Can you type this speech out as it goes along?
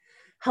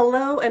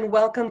Hello and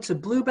welcome to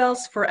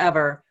Bluebells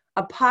Forever,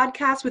 a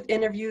podcast with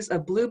interviews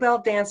of Bluebell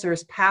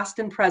dancers past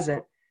and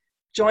present.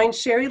 Join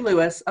Sherry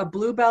Lewis, a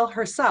Bluebell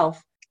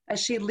herself, as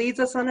she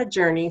leads us on a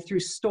journey through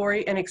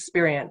story and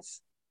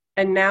experience.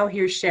 And now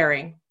here's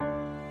Sherry.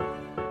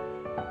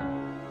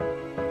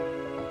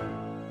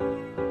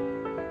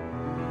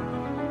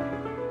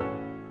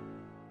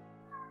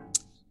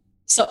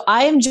 So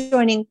I am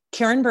joining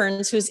Karen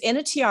Burns, who's in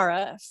a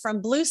tiara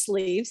from Blue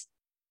Sleeves,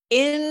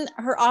 in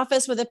her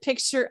office with a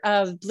picture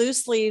of Blue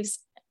Sleeves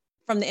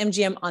from the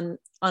MGM on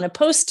a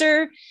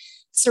poster,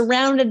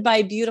 surrounded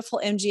by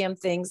beautiful MGM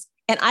things.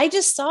 And I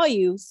just saw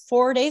you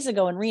 4 days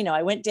ago in Reno.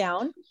 I went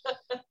down.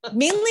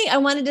 Mainly, I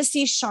wanted to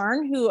see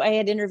Sharn, who I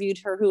had interviewed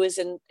her, who was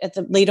at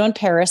the Lido in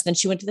Paris. Then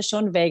she went to the show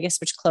in Vegas,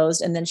 which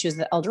closed. And then she was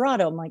at El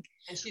Dorado. I'm like,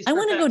 I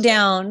want to go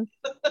down.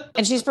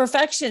 And she's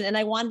perfection. And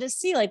I wanted to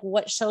see like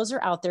what shows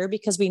are out there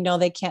because we know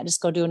they can't just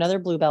go do another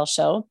Bluebell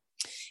show.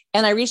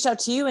 And I reached out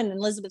to you and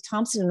Elizabeth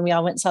Thompson, and we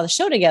all went and saw the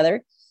show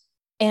together.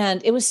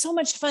 And it was so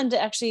much fun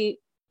to actually,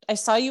 I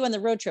saw you on the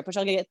road trip, which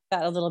I'll get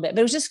that a little bit, but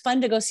it was just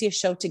fun to go see a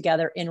show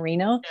together in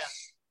Reno,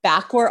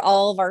 back where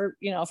all of our,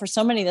 for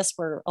so many of us,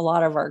 where a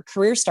lot of our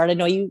careers started.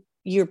 No,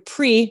 you're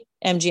pre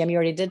MGM, you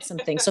already did some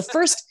things. So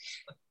first,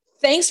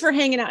 thanks for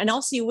hanging out. And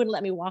also you wouldn't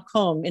let me walk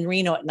home in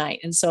Reno at night.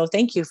 And so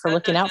thank you for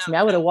looking out for me.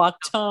 I would have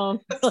walked home,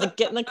 like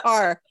get in the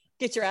car,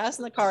 get your ass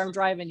in the car. I'm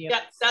driving you.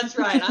 Yeah, that's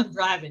right. I'm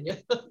driving you.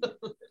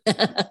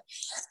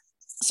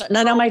 So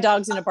now my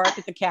dog's gonna bark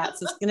at the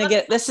cats. It's gonna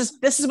get this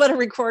is what a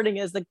recording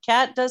is. The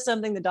cat does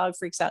something, the dog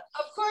freaks out.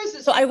 Of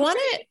course. So I want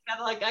to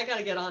I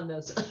gotta get on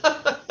this.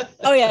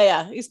 Oh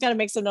yeah. He's gotta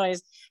make some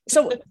noise.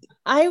 So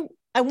I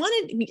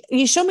wanted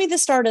you show me the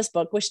Stardust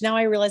book, which now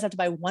I realize I have to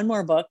buy one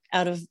more book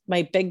out of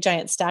my big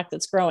giant stack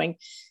that's growing.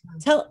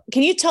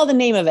 Can you tell the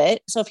name of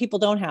it so if people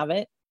don't have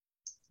it?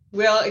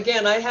 Well,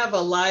 again, I have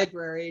a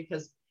library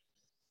because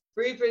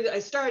I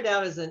started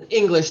out as an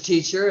English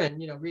teacher and,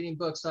 reading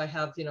books. So I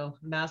have,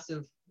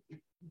 massive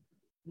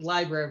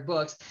library of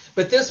books.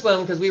 But this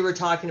one, because we were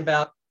talking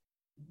about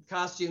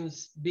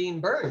costumes being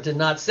burnt and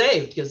not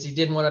saved because you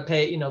didn't want to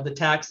pay, the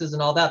taxes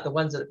and all that, the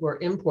ones that were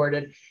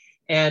imported.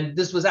 And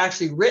this was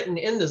actually written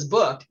in this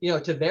book,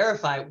 to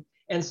verify.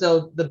 And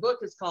so the book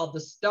is called The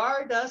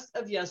Stardust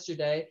of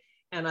Yesterday.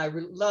 And I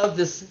love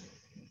this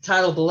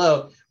title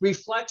below,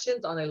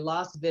 Reflections on a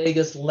Las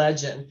Vegas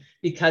Legend,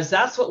 because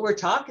that's what we're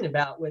talking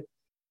about with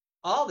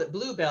all the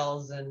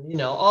Bluebells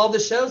and, all the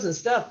shows and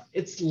stuff.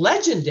 It's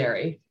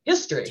legendary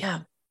history.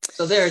 Yeah.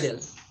 So there it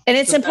is. And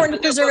it's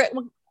important to preserve it.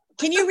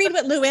 Can you read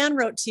what Luann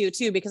wrote to you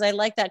too? Because I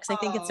like that because I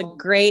think it's a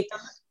great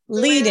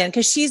lead in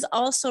because she's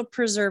also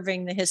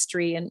preserving the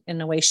history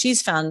in a way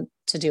she's found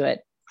to do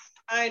it.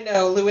 I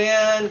know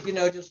Luann,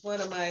 just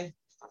one of my,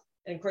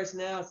 and of course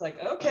now it's like,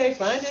 okay,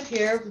 find it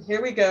here.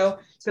 Here we go.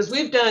 Because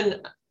we've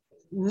done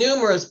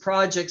numerous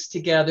projects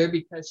together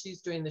because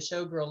she's doing the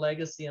Showgirl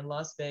Legacy in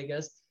Las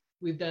Vegas.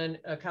 We've done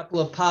a couple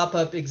of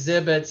pop-up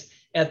exhibits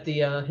at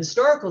the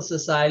Historical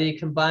Society,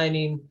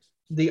 combining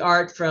the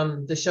art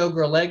from the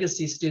Showgirl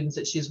Legacy students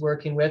that she's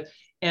working with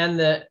and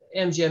the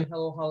MGM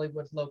Hello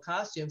Hollywood Flow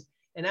costumes.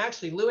 And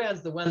actually,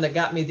 Luann's the one that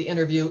got me the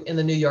interview in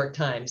the New York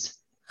Times.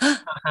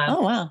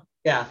 Oh, wow.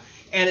 Yeah.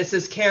 And it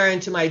says, Karen,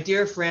 to my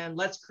dear friend,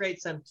 let's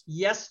create some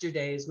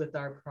yesterdays with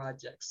our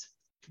projects.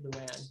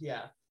 Luann,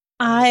 yeah.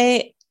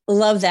 I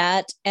love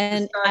that.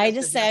 And I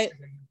just say,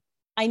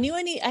 I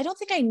don't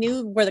think I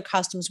knew where the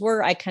costumes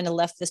were. I kind of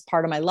left this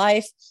part of my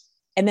life.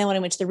 And then when I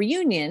went to the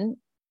reunion,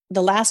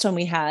 the last one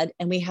we had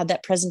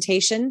that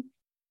presentation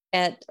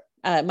at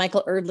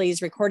Michael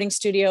Erdley's recording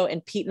studio,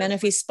 and Pete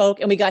Menefee spoke,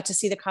 and we got to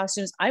see the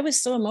costumes. I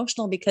was so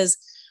emotional because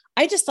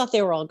I just thought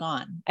they were all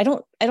gone. I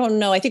don't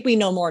know. I think we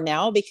know more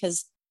now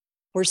because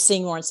we're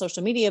seeing more on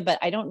social media, but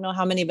I don't know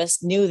how many of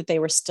us knew that they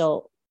were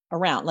still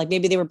around. Like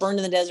maybe they were burned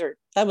in the desert.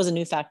 That was a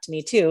new fact to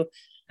me too.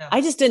 Yeah. I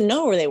just didn't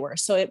know where they were.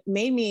 So it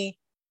made me,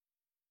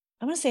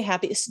 I want to say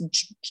happy,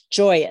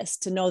 joyous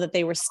to know that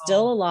they were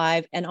still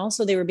alive. And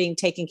also they were being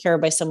taken care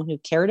of by someone who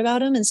cared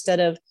about them instead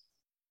of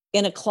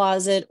in a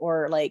closet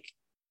or like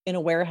in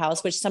a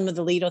warehouse, which some of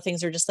the Lido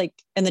things are just like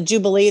in the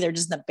Jubilee, they're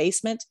just in the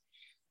basement,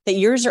 that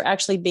yours are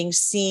actually being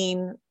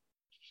seen.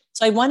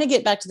 So I want to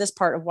get back to this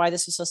part of why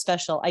this was so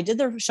special. I did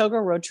the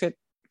Showgirl road trip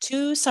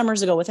 2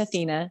 summers ago with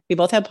Athena. We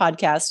both had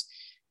podcasts.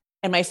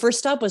 And my first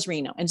stop was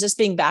Reno, and just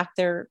being back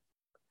there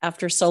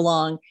after so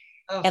long.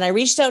 Oh. And I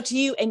reached out to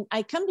you, and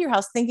I come to your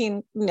house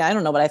thinking, I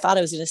don't know what I thought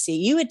I was going to see.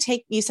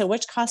 You said,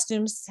 which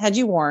costumes had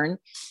you worn?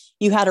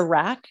 You had a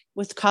rack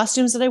with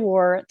costumes that I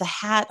wore, the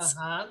hats.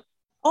 Uh-huh.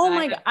 Oh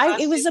my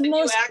God. It was the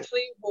most, you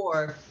actually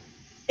wore.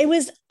 It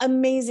was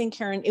amazing,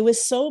 Karen. It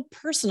was so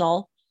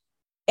personal.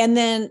 And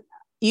then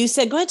you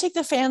said, go ahead, take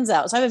the fans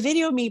out. So I have a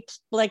video of me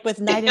like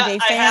with night and day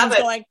fans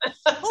going,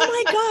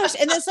 oh my gosh.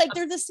 And it's like,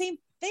 they're the same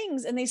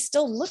things and they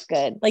still look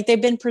good. Like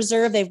they've been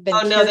preserved. They've been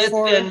cared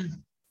for.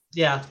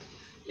 Yeah.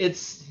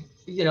 It's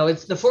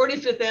the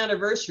 45th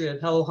anniversary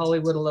of Hello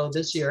Hollywood Alone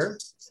this year.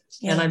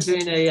 Yeah. And I'm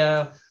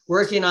doing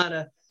working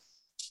on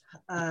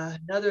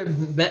another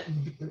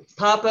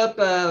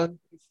pop-up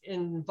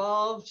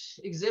involved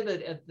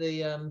exhibit at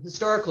the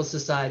Historical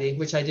Society,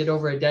 which I did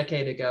over a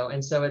decade ago.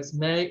 And so it's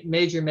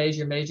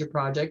major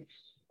project.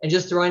 And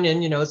just throwing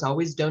in, it's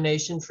always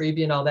donation,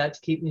 freebie and all that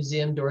to keep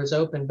museum doors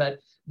open. But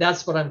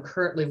that's what I'm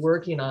currently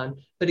working on.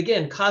 But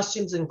again,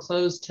 costumes and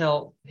clothes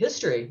tell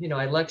history.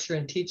 I lecture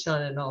and teach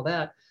on it and all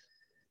that.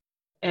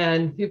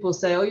 And people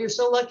say, oh, you're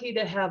so lucky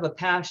to have a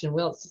passion.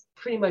 Well, it's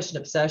pretty much an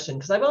obsession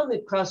because I've owned the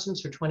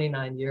costumes for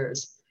 29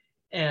 years.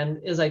 And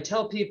as I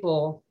tell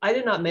people, I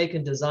did not make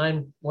and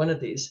design one of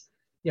these.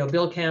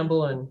 Bill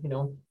Campbell and,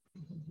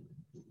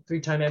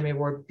 3-time Emmy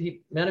Award,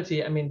 Pete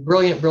Menefee,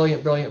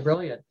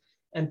 brilliant.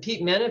 And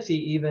Pete Menefee,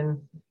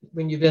 even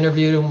when you've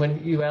interviewed him,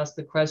 when you ask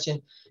the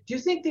question, do you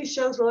think these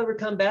shows will ever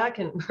come back?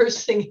 And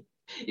first thing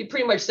he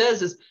pretty much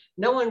says is,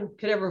 no one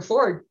could ever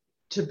afford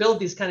to build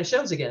these kind of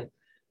shows again.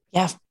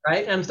 Yeah.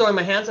 Right. And I'm throwing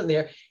my hands in the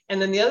air.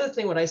 And then the other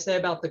thing, what I say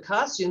about the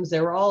costumes,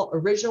 they were all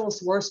original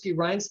Swarovski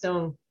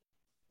rhinestone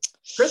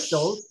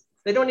crystals.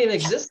 They don't even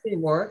exist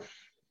anymore.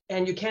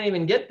 And you can't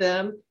even get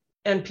them.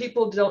 And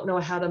people don't know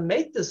how to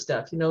make this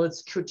stuff.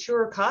 It's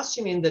couture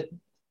costuming that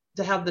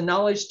to have the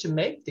knowledge to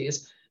make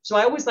these. So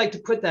I always like to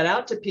put that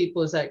out to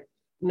people is like,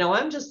 no,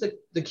 I'm just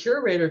the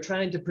curator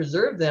trying to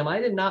preserve them. I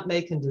did not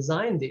make and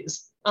design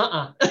these.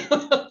 Well,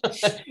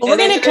 we're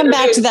going to come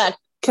back to that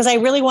because I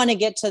really want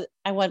to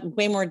I want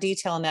way more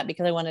detail on that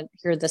because I want to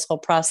hear this whole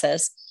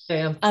process.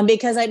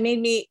 Because I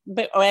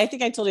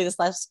think I told you this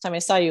last time I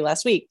saw you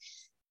last week.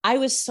 I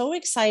was so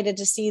excited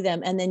to see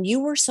them. And then you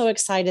were so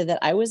excited that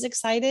I was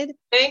excited.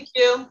 Thank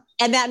you.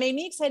 And that made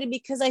me excited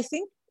because I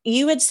think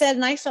you had said,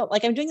 and I felt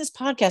like I'm doing this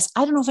podcast.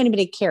 I don't know if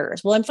anybody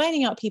cares. Well, I'm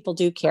finding out people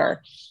do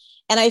care.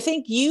 And I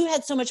think you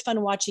had so much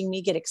fun watching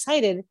me get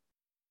excited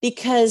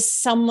because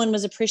someone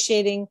was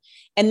appreciating.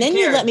 And then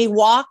you let me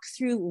walk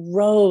through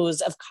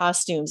rows of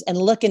costumes and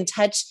look and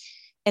touch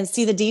and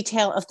see the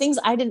detail of things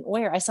I didn't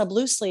wear. I saw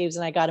blue sleeves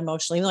and I got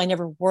emotional, even though I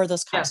never wore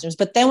those costumes.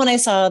 Yeah. But then when I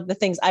saw the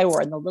things I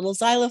wore and the little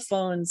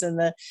xylophones and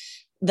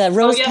the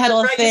rose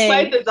petal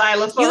thing,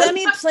 you let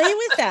me play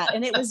with that.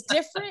 And it was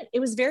different. It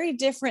was very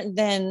different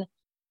than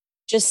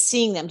just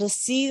seeing them, to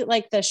see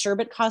like the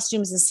sherbet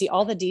costumes and see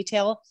all the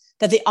detail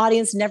that the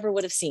audience never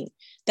would have seen.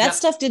 That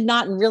stuff did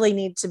not really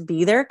need to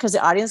be there because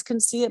the audience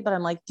couldn't see it. But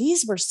I'm like,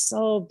 these were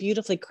so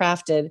beautifully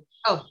crafted.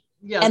 Oh,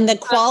 yeah. And the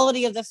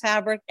quality of the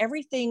fabric,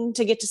 everything,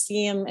 to get to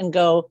see them and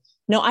go,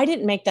 no, I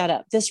didn't make that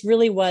up. This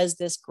really was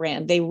this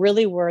grand. They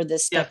really were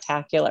this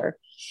spectacular.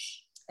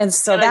 And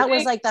so that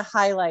was like the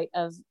highlight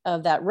of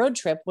that road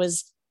trip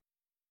was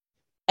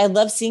I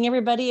love seeing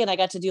everybody. And I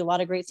got to do a lot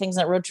of great things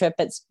on that road trip.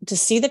 It's to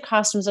see the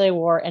costumes that I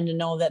wore and to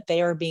know that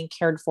they are being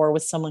cared for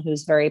with someone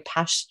who's very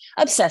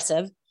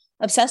obsessive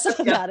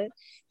about it,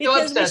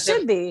 because we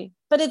should be,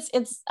 but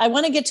it's, I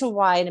want to get to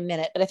why in a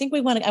minute, but I think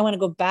I want to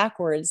go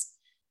backwards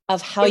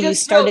of how you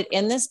started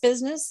in this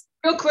business.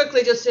 Real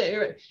quickly, just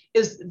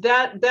is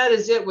that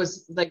is it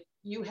was like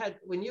you had,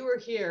 when you were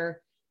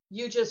here,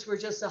 you just were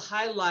just a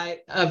highlight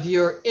of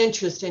your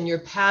interest and your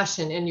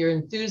passion and your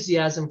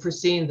enthusiasm for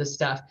seeing the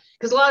stuff.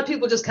 Because a lot of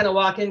people just kind of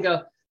walk in and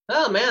go,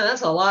 oh man,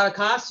 that's a lot of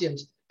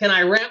costumes. Can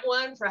I rent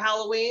one for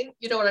Halloween?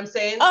 You know what I'm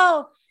saying?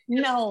 Oh,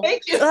 no.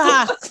 Thank you.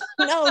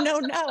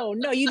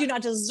 No. You do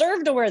not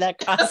deserve to wear that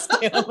costume.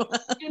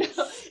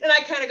 And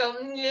I kind of go,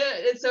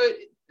 yeah. And so,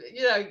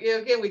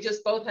 again, we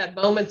just both had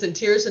moments and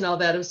tears and all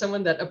that of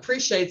someone that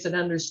appreciates and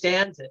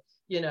understands it.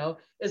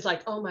 It's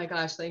like, oh my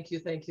gosh, thank you.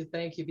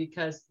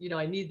 Because,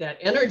 I need that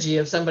energy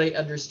of somebody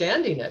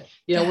understanding it,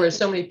 whereas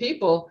so many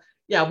people,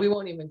 we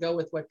won't even go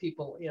with what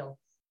people,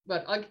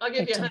 but I'll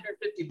give you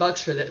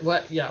 $150 for that.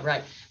 What? Yeah,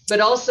 right. But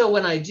also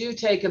when I do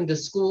take them to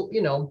school,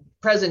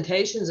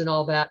 presentations and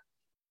all that,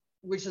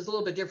 which is a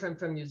little bit different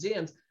from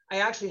museums, I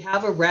actually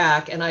have a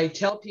rack and I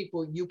tell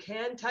people you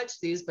can touch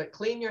these, but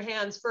clean your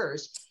hands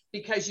first,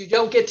 because you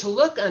don't get to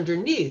look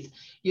underneath,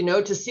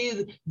 to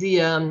see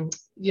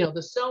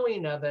the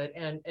sewing of it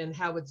and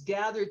how it's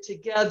gathered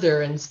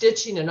together and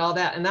stitching and all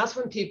that. And that's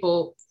when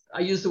people,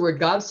 I use the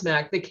word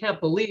gobsmacked, they can't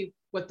believe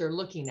what they're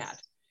looking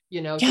at,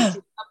 to see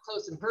up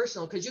close and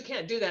personal, because you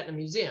can't do that in a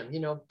museum,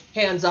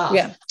 hands off.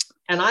 Yeah.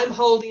 And I'm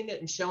holding it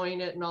and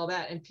showing it and all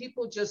that. And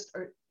people just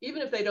are,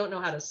 even if they don't know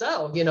how to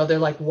sew, they're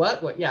like,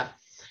 what? Yeah.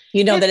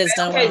 That it's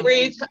done. Okay,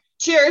 breathe.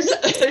 Cheers.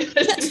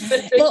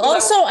 Well,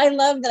 also, I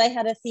love that I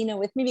had Athena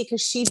with me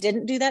because she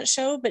didn't do that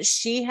show, but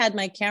she had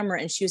my camera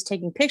and she was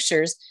taking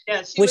pictures,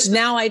 which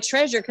now I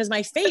treasure because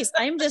my face,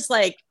 I'm just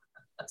like,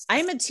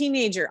 I'm a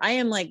teenager. I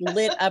am like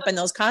lit up in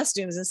those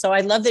costumes. And so I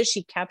love that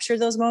she captured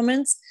those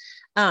moments.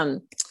 So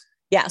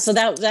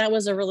that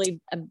was a really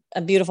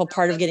a beautiful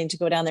part of getting to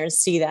go down there and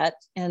see that.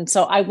 And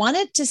so I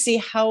wanted to see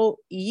how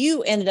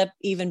you ended up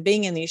even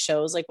being in these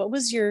shows. Like, what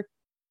was your,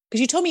 because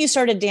you told me you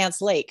started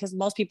dance late, because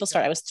most people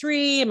start, I was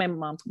 3 and my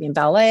mom put me in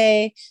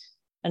ballet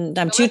and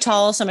I'm too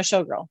tall. So I'm a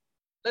showgirl.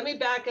 Let me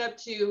back up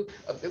to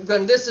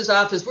when this is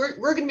office. We're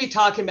going to be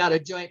talking about a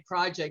joint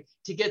project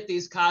to get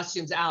these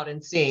costumes out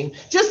and seen.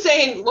 Just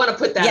saying, want to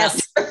put that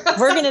out.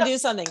 We're going to do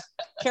something.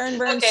 Karen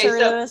Burns, Sherry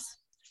Lewis.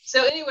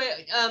 So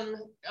anyway,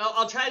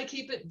 I'll try to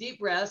keep it deep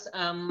breaths.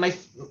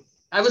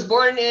 I was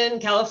born in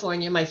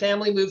California. My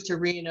family moved to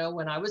Reno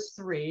when I was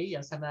 3.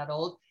 Yes, I'm that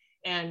old.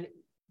 And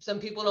some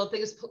people don't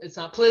think it's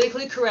not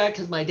politically correct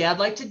because my dad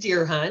liked to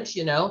deer hunt,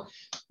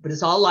 but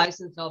it's all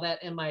licensed and all that.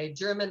 And my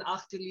German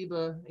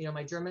Achterliebe,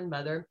 my German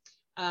mother,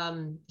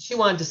 she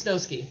wanted to snow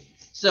ski.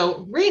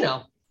 So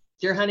Reno,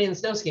 deer hunting and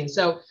snow skiing.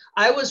 So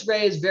I was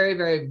raised very,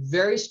 very,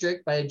 very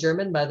strict by a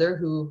German mother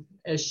who,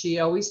 as she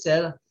always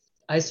said,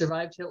 I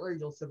survived Hitler,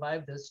 you'll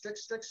survive this. Strict,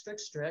 strict, strict,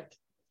 strict.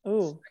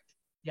 Ooh.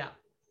 Yeah.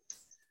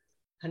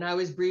 And I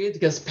always breathed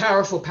because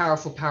powerful,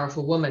 powerful,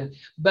 powerful woman.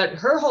 But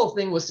her whole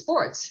thing was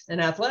sports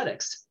and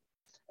athletics.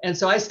 And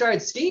so I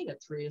started skiing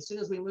at 3 as soon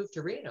as we moved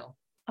to Reno.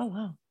 Oh,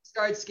 wow.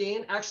 Started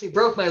skiing, actually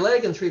broke my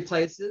leg in 3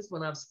 places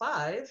when I was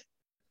 5.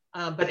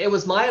 But it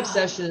was my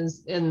obsession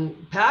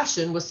and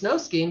passion with snow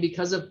skiing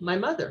because of my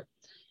mother.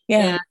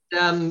 Yeah.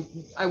 And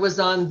I was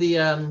on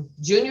the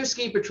junior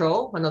ski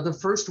patrol, one of the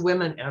first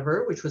women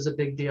ever, which was a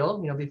big deal,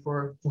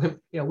 before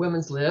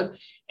women's lib,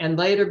 and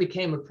later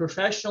became a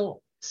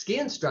professional ski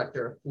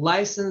instructor,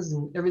 licensed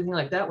and everything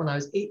like that when I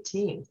was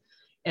 18.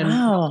 And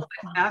wow.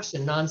 My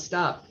passion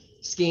nonstop,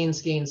 skiing,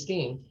 skiing,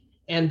 skiing.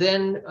 And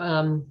then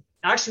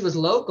actually was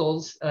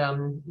locals,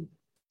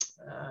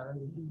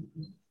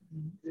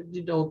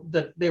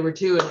 that they were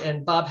 2,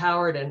 and Bob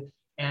Howard and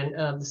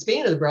the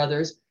Spina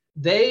brothers,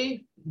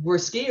 they were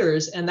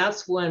skiers, and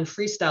that's when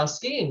freestyle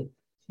skiing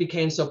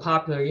became so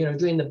popular,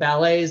 doing the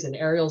ballets and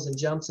aerials and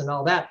jumps and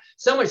all that.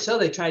 So much so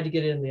they tried to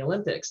get it in the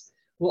Olympics.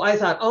 Well, I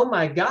thought, oh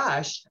my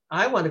gosh,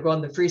 I want to go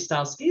on the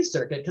freestyle ski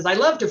circuit because I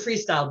love to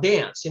freestyle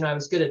dance. I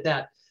was good at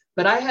that,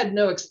 but I had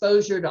no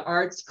exposure to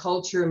arts,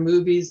 culture,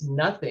 movies,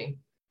 nothing,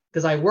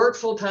 because I worked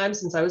full time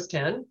since I was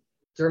 10,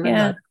 German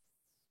mother,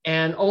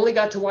 and only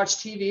got to watch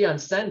TV on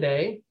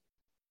Sunday,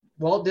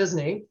 Walt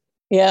Disney.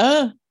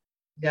 Yeah.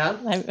 Yeah.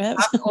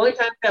 Only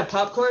time to have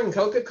popcorn and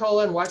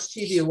Coca-Cola and watch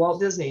TV and Walt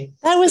Disney.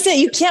 That was it.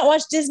 You can't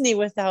watch Disney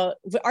without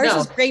ours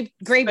is grape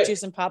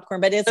juice and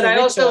popcorn, but it's a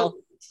ritual. Also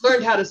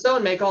learned how to sew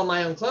and make all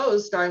my own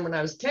clothes starting when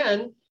I was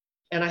 10.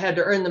 And I had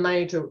to earn the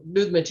money to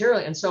do the material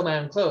and sew my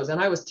own clothes. And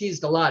I was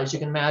teased a lot, as you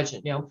can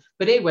imagine,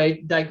 But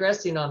anyway,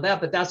 digressing on that,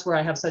 but that's where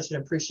I have such an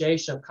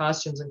appreciation of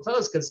costumes and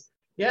clothes because,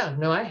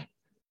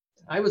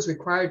 I was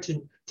required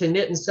to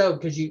knit and sew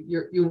because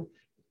you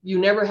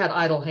never had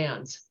idle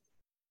hands.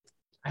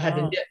 I had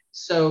to knit,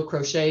 sew,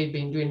 crochet,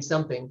 doing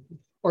something,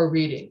 or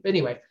reading. But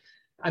anyway,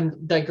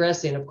 I'm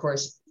digressing, of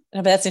course. No,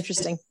 but that's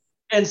interesting.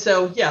 And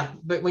so,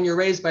 but when you're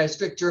raised by a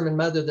strict German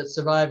mother that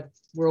survived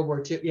World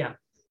War II,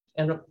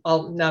 And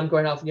now I'm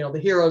going off, the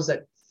heroes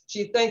that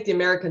she thanked the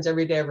Americans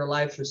every day of her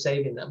life for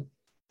saving them.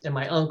 And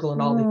my uncle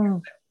and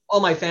all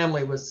my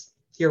family was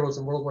heroes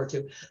in World War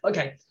II.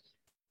 Okay,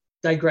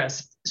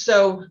 digress.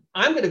 So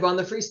I'm going to go on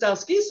the freestyle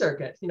ski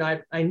circuit.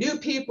 I knew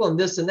people and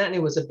this and that, and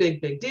it was a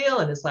big, big deal.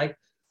 And it's like,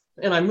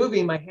 and I'm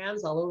moving my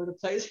hands all over the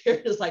place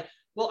here. It's like,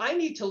 well, I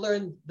need to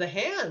learn the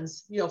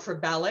hands, for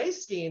ballet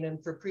skiing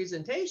and for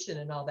presentation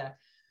and all that.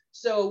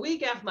 So a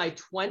week after my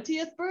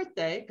 20th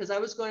birthday, because I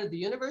was going to the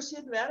University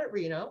of Nevada at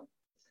Reno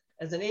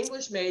as an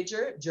English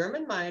major,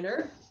 German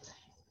minor.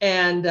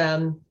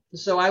 And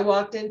so I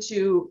walked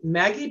into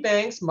Maggie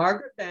Banks,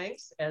 Margaret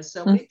Banks, as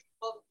so many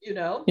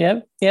people,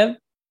 Yep.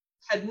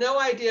 Had no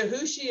idea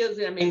who she is.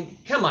 I mean,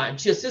 come on.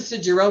 She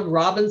assisted Jerome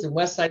Robbins in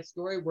West Side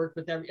Story, worked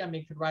with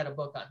could write a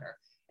book on her.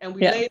 And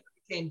we later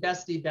became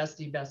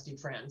bestie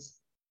friends.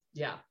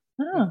 Yeah.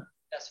 Oh.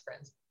 Best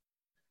friends.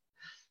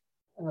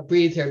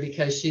 Breathe here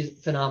because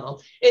she's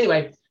phenomenal.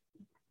 Anyway,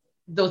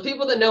 those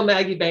people that know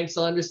Maggie Banks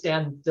will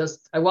understand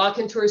this. I walk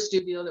into her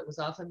studio that was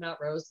off in Mount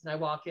Rose, and I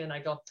walk in, I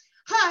go,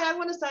 hi, I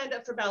want to sign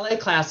up for ballet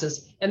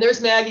classes. And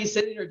there's Maggie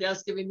sitting at her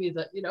desk giving me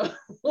the,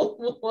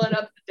 one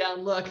up and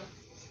down look.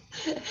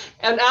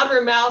 And out of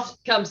her mouth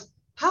comes,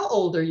 how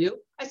old are you?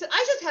 I said,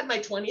 I just had my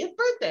 20th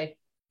birthday.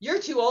 You're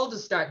too old to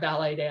start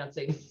ballet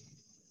dancing.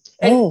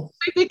 And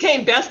we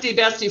became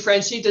bestie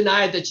friends. She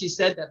denied that she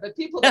said that, but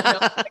people that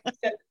know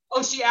said,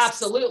 oh, she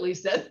absolutely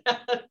said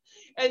that.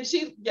 And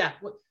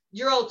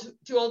you're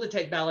too old to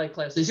take ballet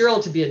classes. You're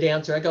old to be a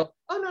dancer. I go,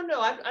 oh,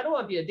 no, I don't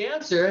want to be a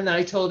dancer. And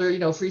I told her,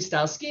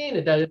 freestyle skiing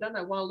and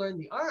I want to learn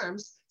the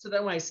arms so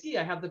that when I ski,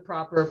 I have the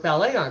proper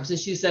ballet arms. And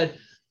she said,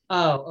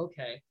 oh,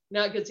 okay.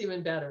 Now it gets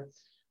even better.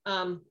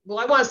 Well,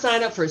 I want to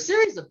sign up for a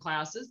series of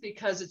classes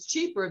because it's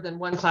cheaper than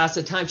one class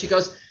at a time. She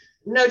goes,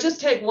 no, just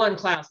take one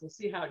class. We'll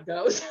see how it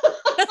goes.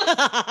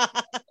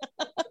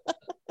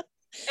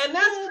 And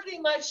that's pretty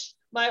much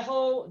my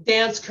whole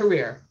dance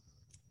career.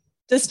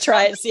 Just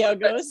try it, see how it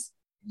goes.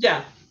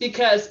 Yeah,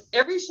 because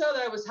every show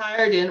that I was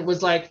hired in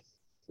was like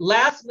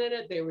last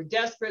minute. They were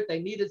desperate. They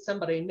needed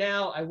somebody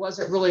now. I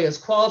wasn't really as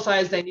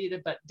qualified as they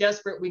needed, but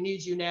desperate. We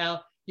need you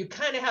now. You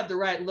kind of have the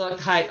right look,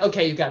 height.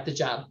 Okay, you got the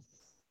job.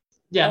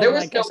 Yeah, there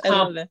was no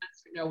confidence,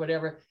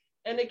 whatever.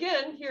 And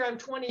again, here I'm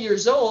 20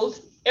 years old.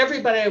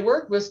 Everybody I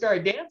worked with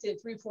started dancing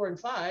at 3, 4, and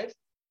 5.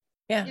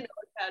 Yeah.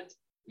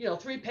 Had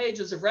 3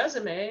 pages of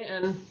resume,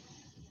 and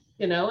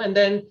and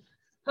then,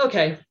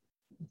 okay,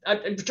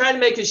 I'm trying to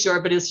make it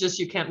short, but it's just,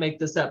 you can't make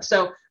this up.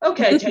 So,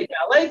 okay, take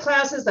ballet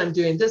classes. I'm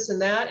doing this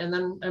and that. And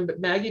then I'm at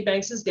Maggie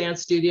Banks's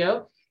dance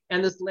studio.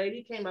 And this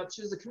lady came up.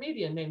 She was a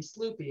comedian named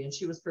Sloopy, and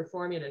she was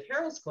performing at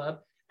Harold's Club,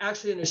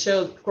 actually in a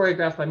show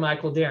choreographed by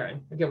Michael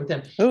Darren. I get with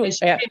him. Ooh, and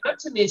she came up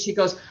to me and she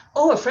goes,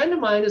 oh, a friend of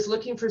mine is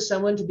looking for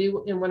someone to be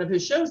in one of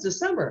his shows this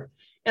summer.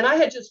 And I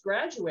had just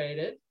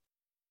graduated,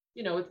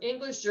 you know, with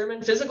English,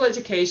 German, physical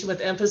education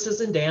with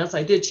emphasis in dance.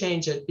 I did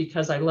change it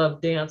because I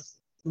love dance.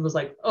 It was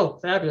like, oh,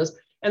 fabulous.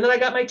 And then I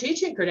got my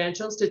teaching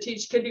credentials to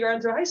teach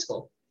kindergarten through high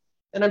school.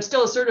 And I'm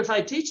still a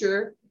certified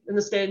teacher in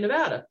the state of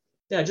Nevada.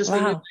 Yeah, just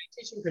renewed my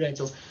teaching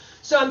credentials.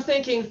 So I'm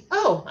thinking,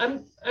 oh,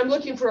 I'm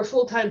looking for a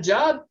full-time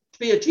job to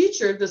be a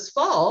teacher this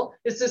fall.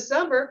 It's this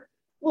summer.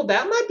 Well,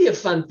 that might be a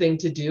fun thing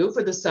to do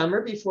for the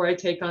summer before I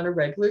take on a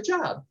regular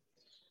job.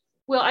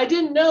 Well, I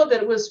didn't know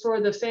that it was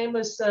for the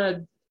famous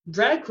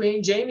drag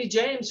queen, Jamie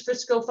James,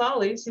 Frisco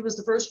Follies. He was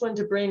the first one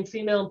to bring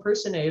female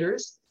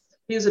impersonators.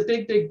 He was a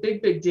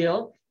big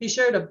deal. He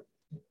shared a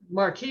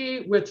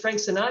marquee with Frank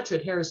Sinatra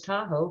at Harris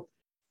Tahoe.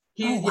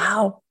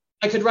 Wow.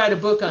 I could write a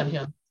book on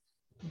him.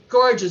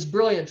 Gorgeous,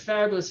 brilliant,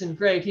 fabulous, and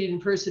great. He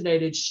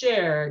impersonated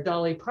Cher,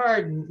 Dolly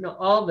Parton, you know,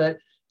 all of it.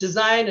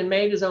 Designed and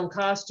made his own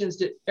costumes,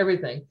 did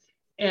everything.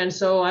 And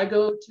so I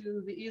go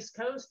to the East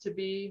Coast to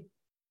be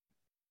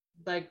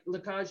like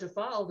LaCaja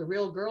Fall, the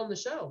real girl in the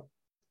show.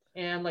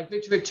 And like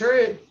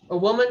Victoria, a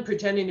woman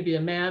pretending to be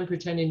a man,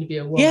 pretending to be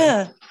a woman.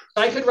 Yeah.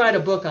 So I could write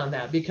a book on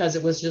that because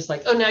it was just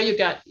like, oh, now you've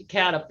got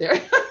Cat up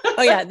there.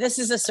 Oh yeah, this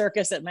is a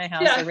circus at my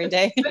house every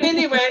day. But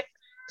anyway,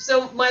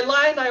 so my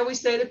line I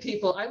always say to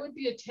people, I would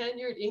be a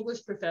tenured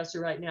English professor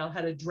right now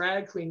had a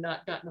drag queen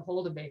not gotten a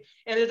hold of me.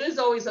 And it is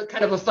always a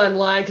kind of a fun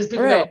line because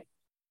people go,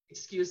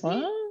 excuse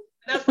me.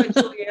 That's by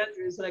Julie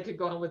Andrews, and I could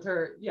go on with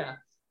her. Yeah.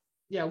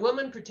 Yeah,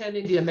 woman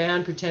pretending to be a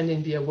man, pretending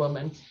to be a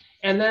woman.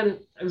 And then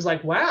I was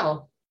like,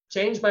 wow,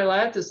 changed my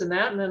life, this and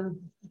that. And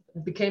then I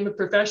became a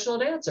professional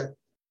dancer.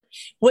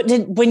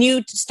 When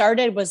you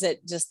started, was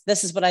it just,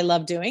 this is what I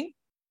love doing?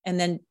 And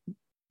then,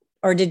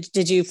 or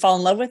did you fall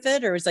in love with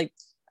it? Or was like,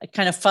 I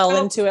kind of fell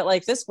into it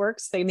like this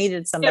works. They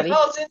needed somebody. Yeah,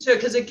 falls into it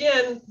because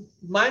again,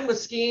 mine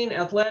was skiing,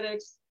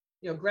 athletics,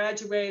 you know,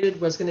 graduated,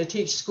 was going to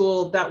teach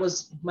school. That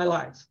was my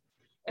life.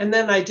 And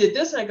then I did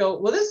this and I go,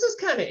 well, this is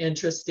kind of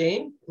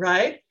interesting,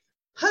 right?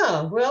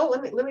 Well,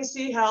 let me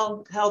see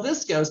how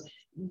this goes.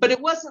 But it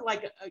wasn't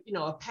like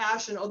a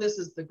passion. Oh, this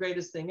is the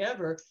greatest thing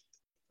ever.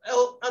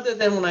 Well, other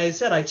than when I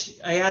said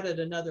I added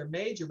another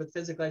major with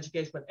physical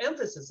education with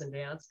emphasis in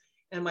dance,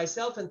 and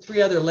myself and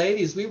 3 other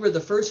ladies, we were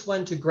the first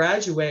one to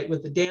graduate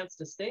with the dance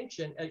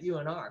distinction at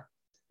UNR.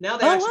 Now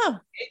they actually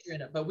major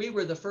in it, but we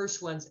were the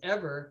first ones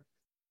ever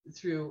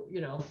through,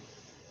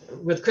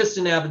 with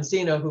Kristen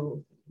Avancino,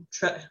 who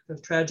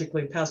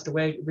tragically passed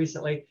away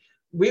recently.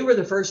 We were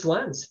the first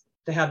ones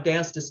to have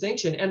dance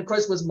distinction. And of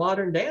course, it was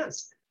modern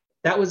dance.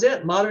 That was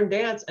it, modern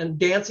dance and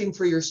dancing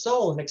for your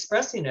soul and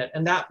expressing it.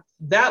 And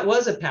that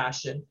was a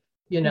passion,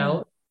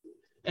 Mm-hmm.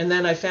 And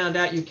then I found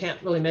out you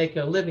can't really make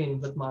a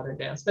living with modern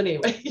dance. But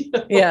anyway.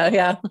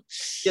 Yeah.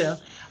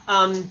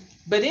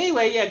 But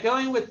anyway,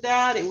 going with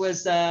that, it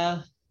was,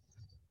 and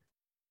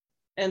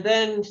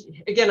then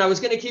again, I was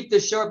going to keep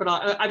this short, but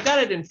I've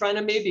got it in front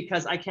of me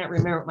because I can't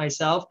remember it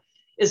myself.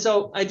 And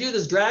so I do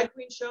this drag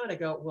queen show and I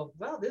go, well,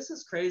 wow, this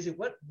is crazy.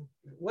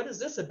 What is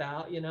this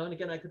about? And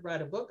again, I could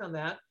write a book on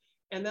that.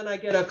 And then I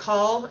get a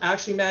call,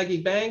 actually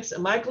Maggie Banks,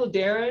 Michael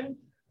Darren,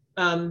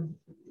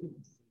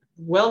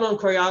 well-known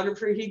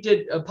choreographer. He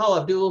did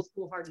Paula Abdul's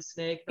Cool Hearted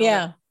Snake.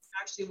 Yeah.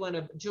 Actually one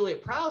of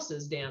Juliet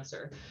Prowse's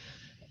dancer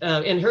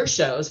in her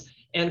shows.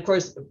 And of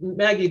course,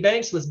 Maggie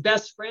Banks was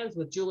best friends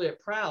with Juliet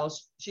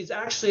Prowse. She's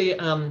actually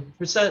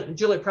her son,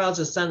 Juliet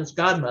Prowse's son's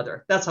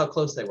godmother. That's how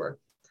close they were.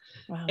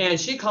 Wow. And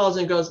she calls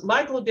and goes,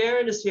 Michael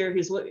Darren is here.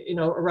 He's,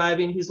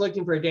 arriving. He's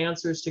looking for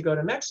dancers to go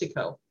to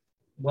Mexico.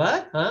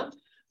 What? Huh?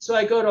 So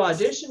I go to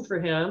audition for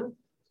him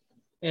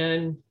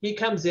and he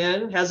comes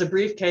in, has a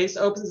briefcase,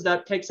 opens it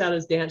up, takes out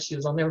his dance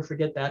shoes. I'll never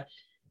forget that.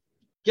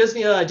 Gives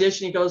me an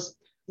audition. He goes,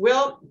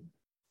 well,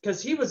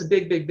 because he was a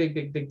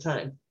big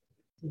time.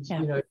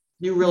 Yeah.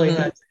 You really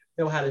had to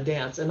know how to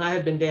dance. And I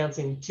had been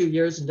dancing 2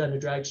 years and done a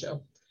drag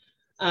show.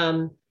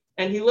 And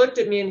he looked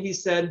at me and he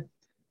said,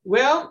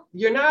 well,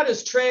 you're not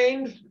as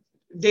trained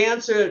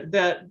dancer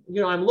that,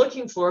 I'm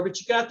looking for, but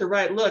you got the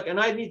right look. And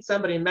I need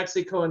somebody in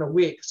Mexico in a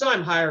week. So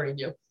I'm hiring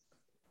you.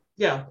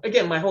 Yeah.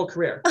 Again, my whole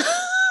career.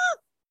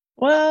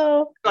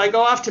 Whoa. So I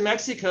go off to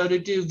Mexico to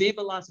do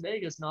Viva Las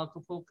Vegas in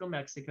Acapulco,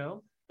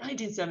 Mexico,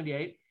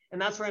 1978. And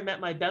that's where I met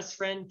my best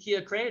friend,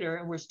 Kia Crater,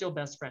 and we're still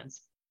best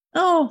friends.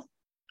 Oh,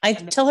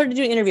 tell her to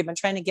do an interview. I'm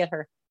trying to get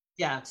her.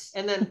 Yeah.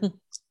 And then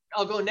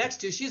I'll go next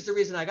to, she's the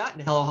reason I got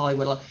into Hello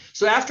Hollywood.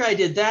 So after I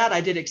did that,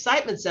 I did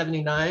Excitement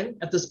 79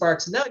 at the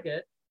Sparks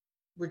Nugget,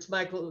 which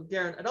Michael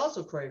Darren had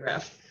also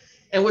choreographed,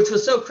 and which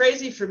was so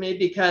crazy for me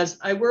because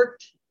I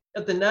worked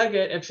at the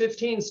Nugget at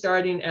 15,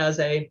 starting as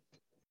a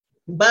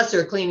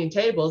busser cleaning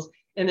tables,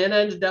 and then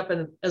ended up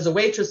as a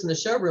waitress in the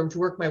showroom to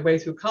work my way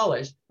through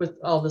college with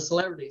all the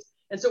celebrities.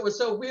 And so it was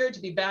so weird to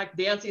be back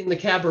dancing in the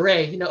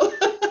cabaret,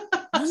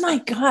 Oh my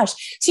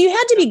gosh. So you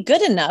had to be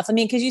good enough. I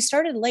mean, because you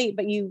started late,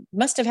 but you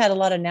must have had a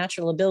lot of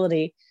natural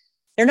ability.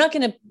 They're not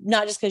going to,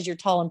 not just because you're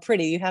tall and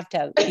pretty, you have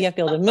to be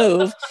able to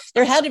move.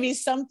 There had to be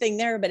something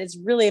there, but it's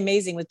really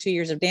amazing with 2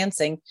 years of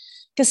dancing.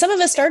 Because some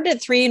of us started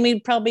at 3 and we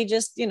probably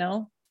just,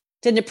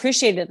 didn't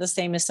appreciate it the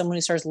same as someone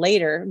who starts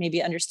later,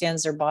 maybe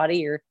understands their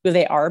body or who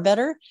they are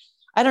better.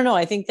 I don't know.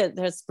 I think that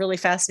that's really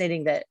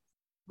fascinating that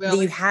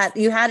you had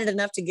it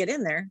enough to get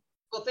in there.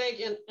 Well, thank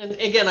you. And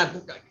again, I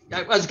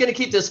was going to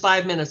keep this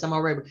 5 minutes. I'm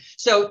already.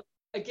 So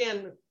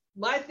again,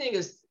 my thing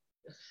is,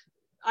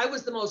 I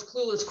was the most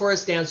clueless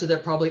chorus dancer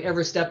that probably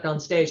ever stepped on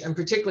stage, and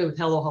particularly with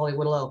Hello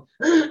Hollywood Low.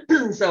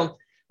 So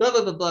blah,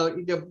 blah, blah, blah.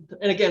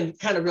 And again,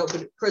 kind of real,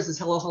 but Chris is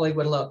Hello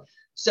Hollywood Low.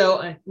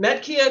 So I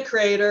met Kia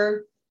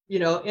Creator,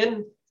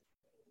 in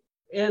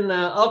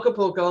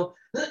Acapulco.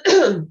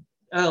 I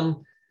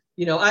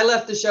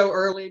left the show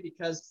early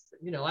because,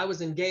 I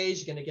was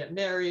engaged, going to get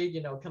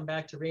married, come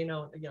back to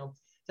Reno,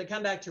 to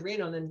come back to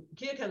Reno, and then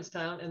Kia comes to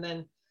town, and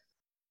then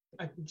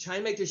I try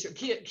and make the show.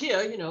 Kia,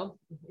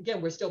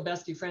 again, we're still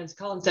bestie friends.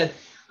 Colin said,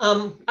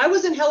 I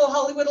was in Hello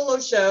Hollywood Low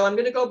show. I'm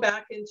going to go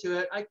back into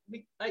it.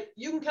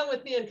 You can come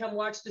with me and come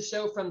watch the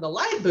show from the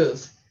light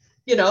booth,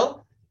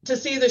 to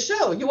see the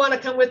show. You want to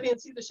come with me and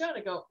see the show? And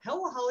I go,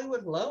 Hello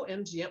Hollywood Low,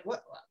 MGM.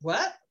 What?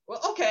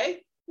 Well,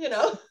 okay.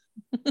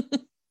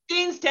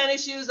 Jeans,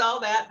 tennis shoes,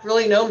 all that.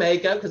 Really no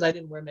makeup because I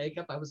didn't wear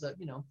makeup. I was a,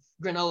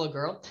 granola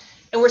girl.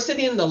 And we're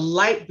sitting in the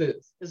light booth.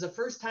 It was the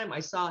first time I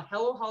saw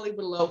Hello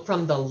Hollywood Low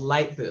from the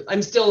light booth.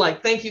 I'm still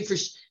like, thank you for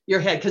your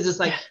head. Because it's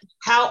like,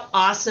 how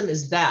awesome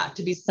is that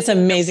to be? That's an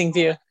amazing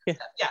view. Yeah.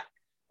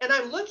 And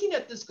I'm looking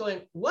at this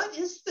going, what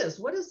is this?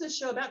 What is this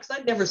show about? Because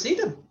I've never seen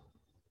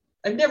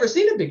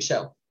a big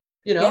show,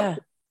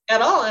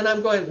 at all. And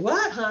I'm going,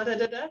 what? Huh? Da,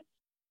 da, da.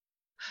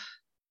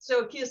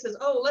 So Kia says,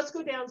 oh, let's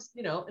go down,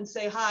 and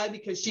say hi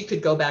because she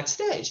could go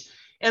backstage.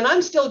 And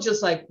I'm still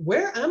just like,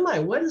 where am I?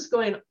 What is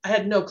going on? I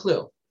had no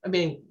clue.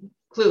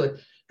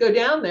 Clueless. Go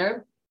down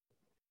there.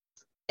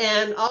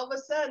 And all of a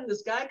sudden,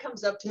 this guy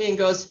comes up to me and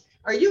goes,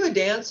 are you a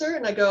dancer?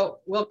 And I go,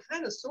 well,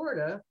 kind of, sort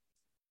of.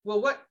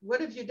 Well,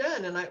 what have you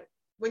done? And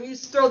when you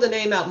throw the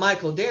name out,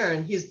 Michael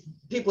Darren,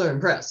 people are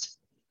impressed.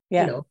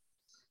 Yeah.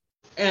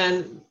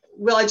 And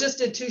well, I just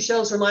did 2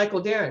 shows for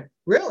Michael Darren.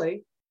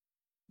 Really?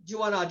 Do you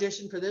want to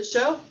audition for this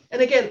show?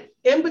 And again,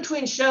 in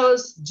between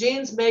shows,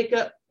 jeans,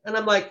 makeup. And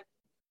I'm like,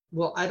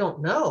 well, I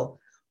don't know.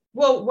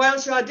 Well, why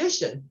don't you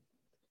audition?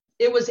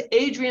 It was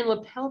Adrian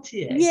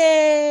Lepeltier.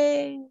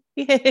 Yay.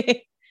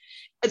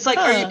 It's like,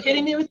 are you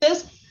kidding me with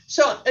this?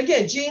 So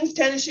again, jeans,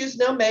 tennis shoes,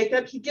 no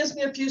makeup. He gives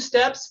me a few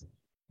steps,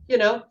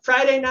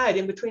 Friday night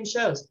in between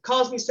shows,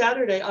 calls me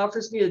Saturday,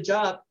 offers me a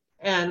job.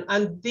 And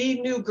I'm the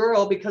new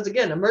girl because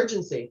again,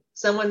 emergency.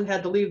 Someone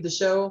had to leave the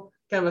show,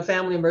 kind of a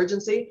family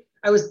emergency.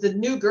 I was the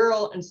new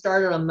girl and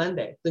started on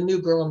Monday, the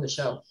new girl in the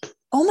show.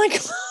 Oh my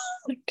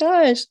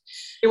gosh.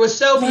 It was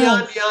so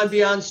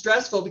beyond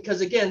stressful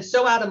because again,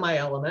 so out of my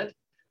element,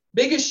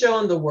 biggest show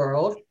in the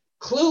world,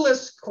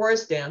 clueless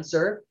chorus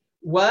dancer,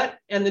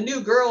 and the new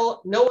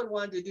girl, no one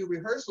wanted to do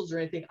rehearsals or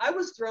anything. I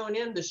was thrown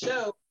in the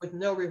show with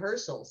no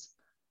rehearsals.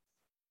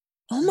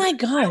 Oh my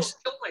gosh. I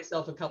killed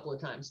myself a couple of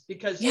times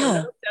because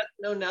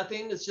no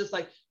nothing. It's just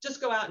like,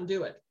 just go out and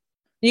do it.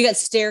 You got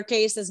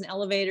staircases and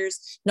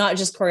elevators, not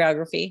just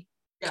choreography.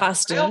 Yeah.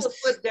 Costumes. I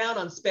almost slipped down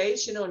on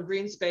space, in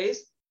green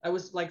space. I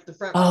was like the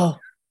front. Oh.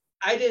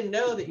 I didn't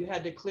know that you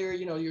had to clear,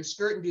 your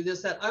skirt and do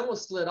this, that. I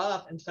almost slid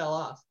off and fell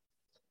off.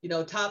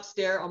 Top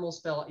stair,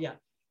 almost fell. Yeah.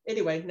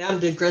 Anyway, now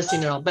I'm digressing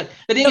and all. But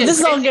again, this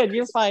is all good.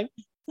 You're fine.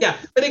 Yeah.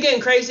 But again,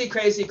 crazy.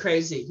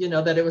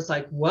 That it was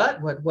like,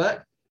 what?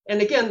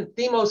 And again,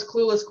 the most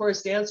clueless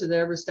chorus dancer that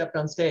ever stepped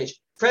on stage.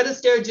 Fred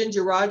Astaire,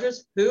 Ginger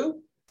Rogers,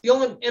 who? The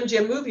only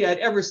MGM movie I'd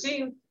ever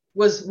seen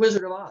was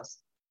Wizard of Oz.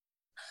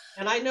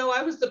 And I know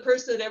I was the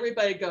person that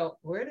everybody go,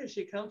 where did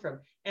she come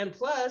from? And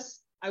plus,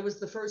 I was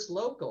the first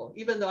local,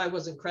 even though I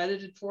wasn't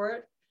credited for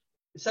it.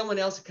 Someone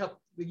else a couple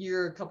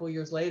of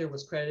years later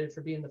was credited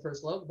for being the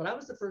first local, but I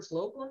was the first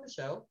local in the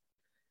show.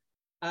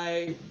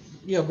 I,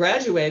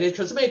 graduated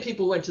because so many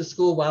people went to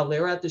school while they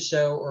were at the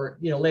show or,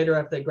 later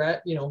after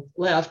they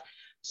left.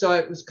 So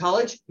it was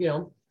college,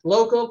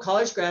 local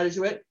college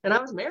graduate, and I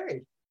was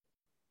married.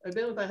 I've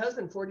been with my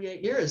husband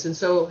 48 years. And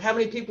so how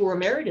many people were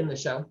married in the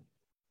show?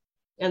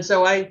 And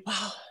so I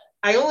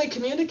only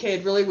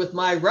communicated really with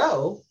my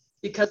row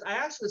because I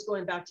actually was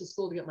going back to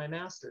school to get my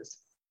master's.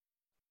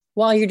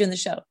 While you're doing the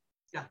show?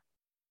 Yeah.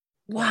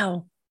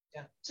 Wow.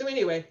 Yeah. So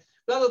anyway,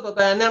 blah, blah, blah,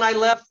 blah. And then I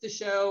left the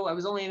show. I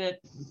was only in it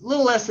a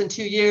little less than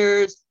 2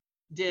 years.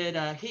 Did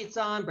Heats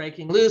On,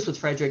 Breaking Loose with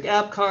Frederick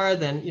Apcar.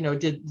 Then,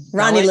 did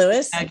Ronnie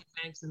Lewis. And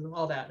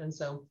all that. And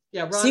so,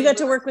 yeah. So you got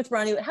to work with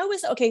Ronnie. How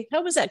was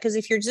that? Because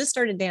if you're just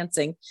started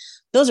dancing,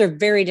 those are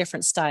very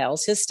different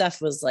styles. His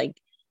stuff was like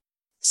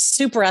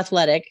super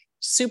athletic,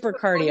 super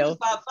cardio.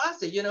 Bob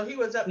Fosse, he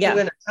was up to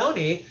win a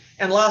Tony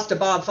and lost to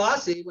Bob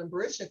Fosse when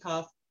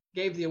Baryshnikov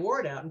gave the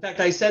award out. In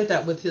fact, I sent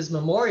that with his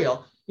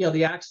memorial,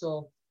 the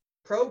actual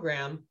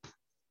program,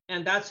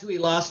 and that's who he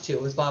lost to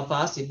was Bob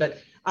Fosse. But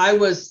it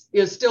was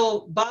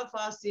still Bob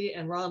Fosse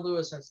and Ron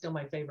Lewis are still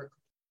my favorite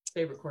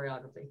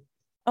choreography.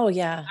 Oh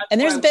yeah.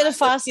 And there's a bit of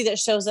Fosse that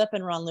shows up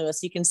in Ron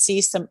Lewis. You can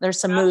see there's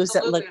some moves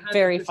that look 100%.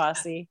 Very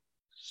Fosse.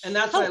 And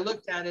that's why I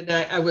looked at it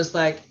and I was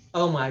like,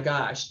 oh my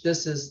gosh,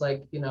 this is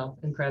like,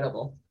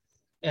 incredible.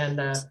 And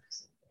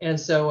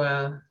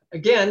so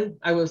again,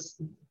 I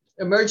was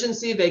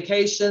emergency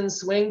vacation,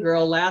 swing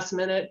girl, last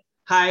minute,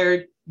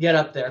 hired, get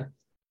up there.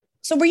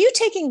 So were you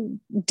taking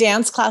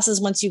dance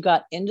classes once you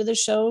got into the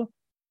show,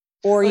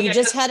 or you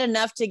just had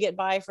enough to get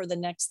by for the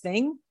next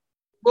thing?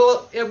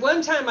 Well, at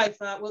one time I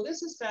thought, well,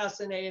 this is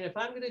fascinating. If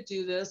I'm going to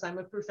do this, I'm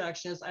a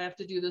perfectionist. I have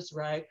to do this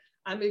right.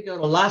 I'm going to go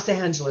to Los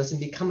Angeles and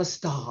become a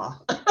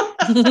star.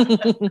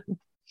 So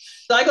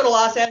I go to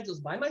Los Angeles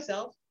by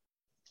myself,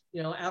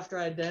 after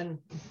I'd done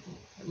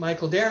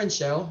Michael Darren's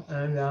show.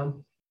 And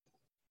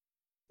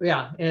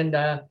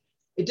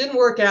it didn't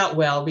work out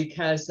well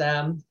because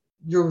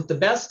you're the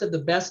best of the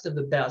best of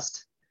the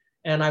best.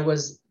 And I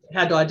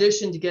had to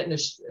audition to get in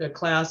a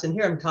class. And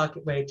here I'm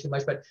talking way too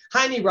much, but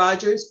Jaime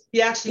Rogers,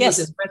 he actually was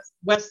in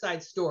West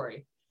Side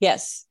Story.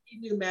 Yes. He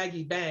knew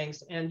Maggie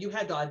Banks, and you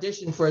had to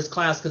audition for his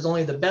class because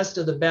only the best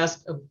of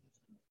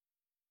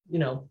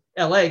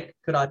LA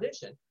could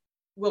audition.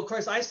 Well, of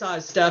course, I saw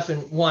his stuff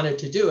and wanted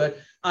to do it,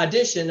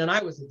 audition, and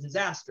I was a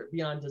disaster,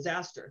 beyond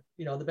disaster,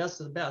 the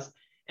best of the best.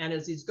 And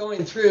as he's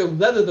going through,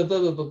 blah, blah, blah, blah,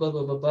 blah, blah, blah,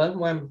 blah, blah,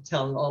 blah, I'm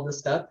telling all this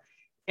stuff,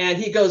 and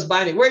he goes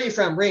by me, where are you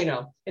from?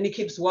 Reno. And he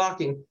keeps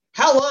walking.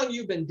 How long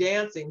you been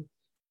dancing?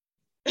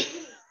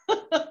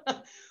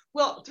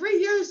 Well, 3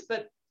 years,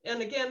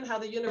 and again, how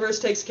the universe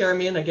takes care of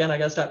me. And again, I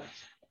got to stop.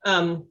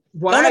 Don't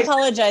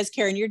apologize,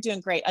 Karen. You're doing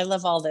great. I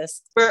love all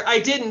this. Where I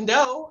didn't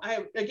know,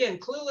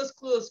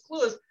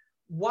 clueless.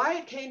 Why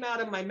it came out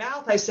of my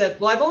mouth, I said,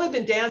 well, I've only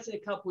been dancing a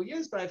couple of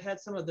years, but I've had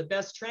some of the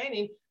best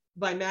training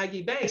by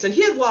Maggie Banks. And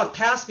he had walked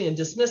past me and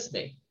dismissed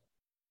me.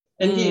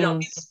 And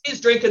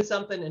he's drinking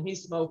something and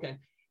he's smoking.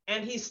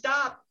 And he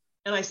stopped,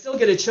 and I still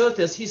get a chill at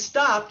this. He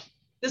stopped.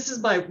 This is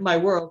my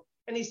world.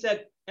 And he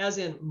said, as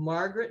in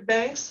Margaret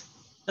Banks?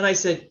 And I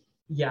said,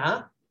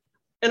 yeah.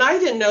 And I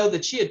didn't know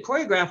that she had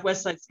choreographed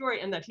West Side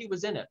Story and that he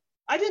was in it.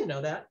 I didn't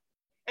know that.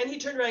 And he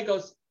turned around and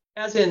goes,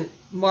 as in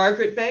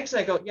Margaret Banks?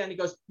 And I go, yeah. And he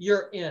goes,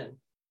 you're in.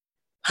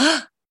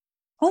 Oh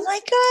my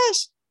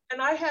gosh.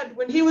 And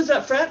when he was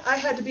up front, I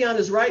had to be on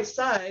his right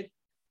side,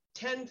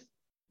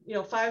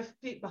 5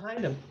 feet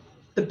behind him.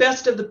 The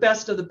best of the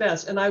best of the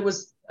best. And I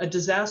was a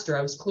disaster.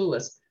 I was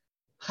clueless.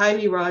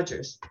 Jaime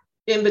Rogers,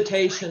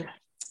 invitation,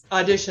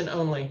 audition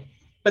only.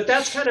 But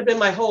that's kind of been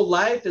my whole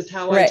life, is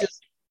how I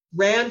just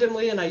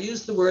randomly, and I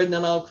use the word, and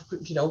then I'll,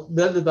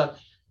 blah, blah, blah.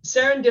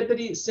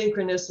 Serendipity,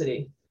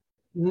 synchronicity.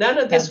 None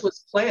of this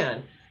was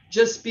planned.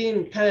 Just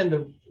being kind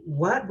of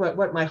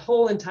what my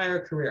whole entire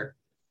career.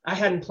 I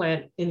hadn't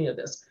planned any of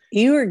this.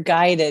 You were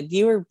guided.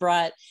 You were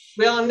brought.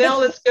 Well, and now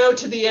let's go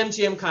to the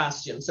MGM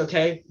costumes,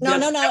 okay? No.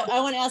 I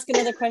want to ask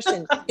another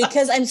question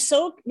because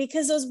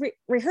those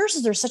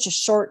rehearsals are such a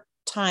short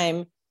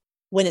time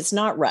when it's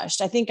not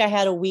rushed. I think I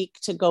had a week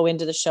to go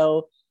into the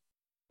show.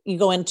 You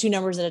go in 2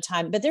 numbers at a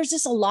time, but there's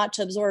just a lot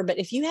to absorb. But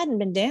if you hadn't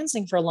been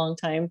dancing for a long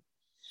time,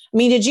 I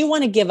mean, did you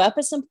want to give up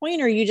at some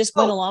point, or you just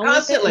went along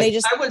constantly. With it and they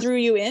just threw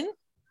you in?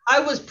 I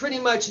was pretty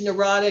much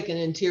neurotic and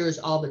in tears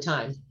all the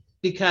time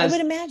because I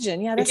would imagine.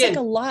 Yeah, that's like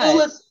a lot.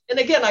 Clueless, and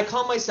again, I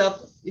call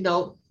myself,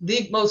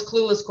 the most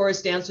clueless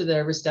chorus dancer that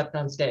ever stepped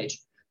on stage,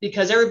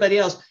 because everybody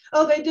else,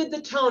 they did the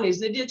Tonys,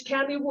 they did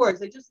Academy Awards,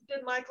 they just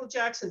did Michael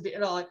Jackson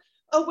and all.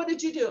 Oh, what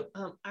did you do?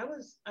 I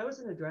was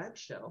in a drag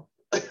show.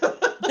 But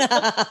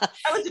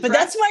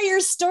that's why your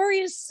story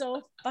is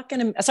so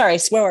fucking, sorry,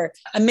 swear,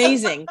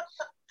 amazing.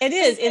 It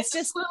is. It's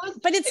just,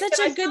 but it's such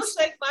a good.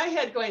 Shake my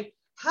head going,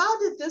 how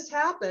did this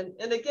happen?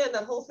 And again,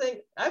 that whole thing,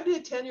 I'd be a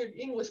tenured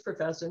English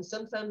professor, and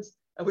sometimes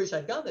I wish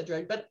I'd gone that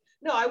drag, but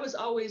no, I was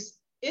always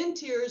in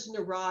tears,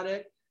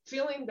 neurotic,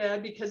 feeling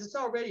bad, because it's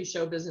already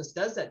show business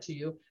does that to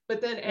you. But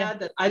then add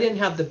that I didn't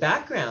have the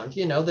background,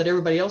 that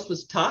everybody else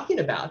was talking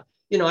about.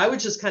 I would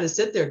just kind of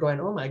sit there going,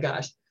 oh my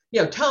gosh,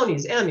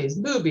 Tonys, Emmys,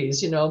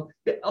 movies,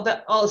 all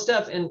the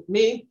stuff. And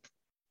me,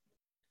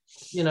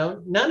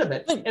 none of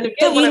it. And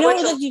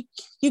again,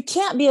 you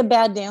can't be a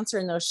bad dancer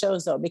in those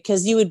shows though,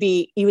 because you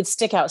would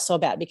stick out so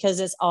bad, because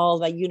it's all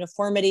the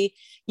uniformity.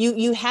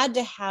 You had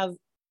to have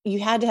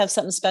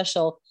something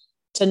special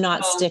to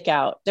not stick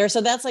out there. So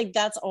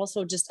that's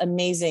also just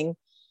amazing.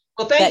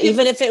 Well, thank you.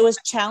 Even if it was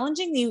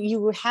challenging,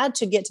 you had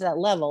to get to that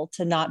level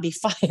to not be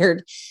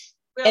fired.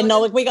 Well, and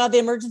no, we got the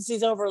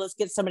emergencies over. Let's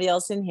get somebody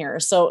else in here.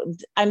 So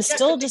I'm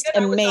still just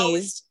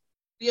amazed.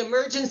 The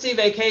emergency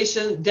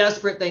vacation,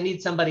 desperate. They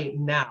need somebody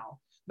now.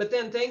 But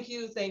then thank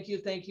you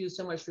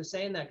so much for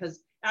saying that.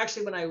 Because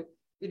actually when I,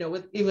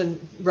 with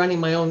even running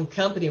my own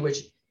company,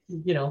 which,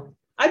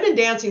 I've been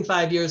dancing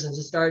 5 years and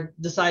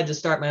decided to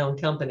start my own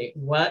company.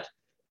 What?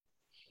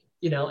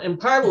 And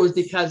part of it was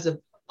because of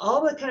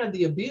all the kind of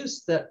the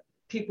abuse that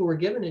people were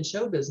given in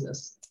show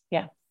business.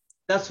 Yeah.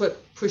 That's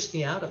what pushed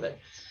me out of it.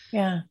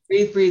 Yeah.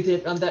 Breathe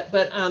it on that.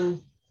 But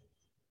in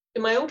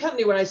my own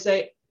company, when I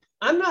say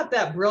I'm not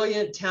that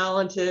brilliant,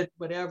 talented,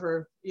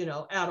 whatever,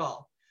 at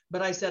all.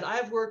 But I said,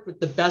 I've worked with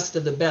the best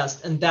of the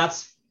best. And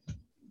that's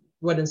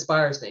what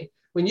inspires me.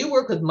 When you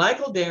work with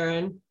Michael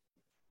Darren,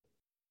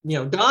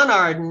 Don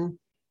Arden,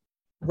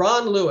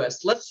 Ron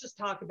Lewis, let's just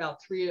talk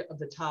about three of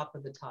the top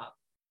of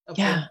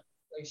yeah.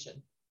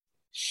 Inflation.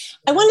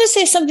 I wanted to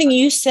say something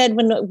you said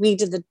when we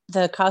did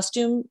the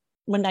costume,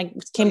 when I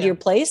came to your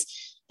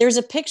place. There's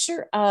a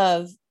picture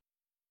of,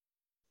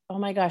 oh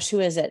my gosh, who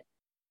is it?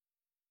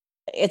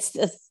 It's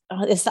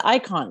the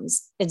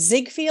icons. It's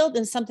Ziegfeld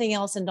and something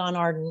else in Don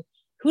Arden.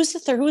 Who's the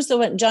third? Who's the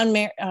one? John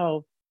Mayer.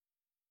 Oh,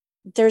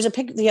 there's a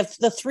picture. You have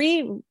the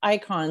three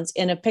icons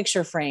in a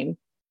picture frame.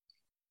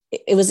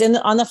 It was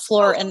on the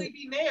floor. And Louis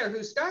B. Mayer,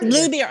 who started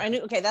Louis B. I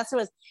knew. Okay, that's what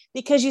it was,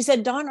 because you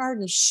said Don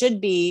Arden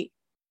should be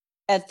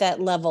at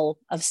that level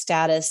of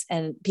status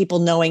and people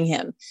knowing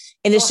him.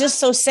 And it's just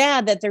so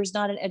sad that there's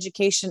not an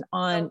education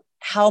on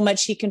how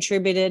much he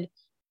contributed.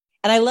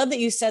 And I love that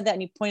you said that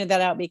and you pointed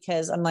that out,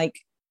 because I'm like,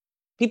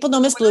 people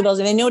know Miss Bluebells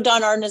and they know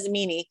Don Arden as a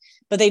meanie,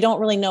 but they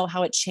don't really know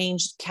how it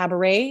changed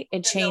cabaret.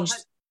 It changed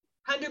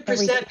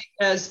 100%,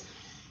 because,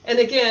 and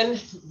again,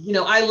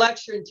 I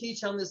lecture and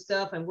teach on this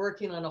stuff. I'm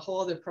working on a whole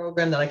other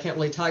program that I can't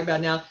really talk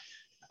about now.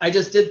 I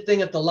just did a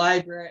thing at the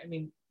library. I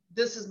mean,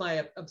 this is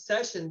my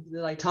obsession,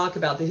 that I talk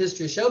about the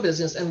history of show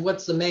business. And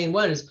what's the main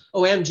one is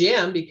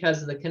MGM,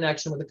 because of the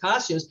connection with the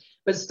costumes.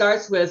 But it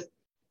starts with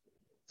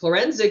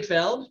Florenz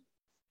Ziegfeld,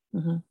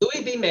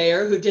 Louis B.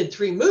 Mayer, who did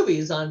 3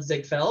 movies on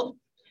Ziegfeld,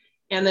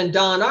 and then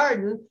Don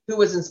Arden, who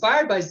was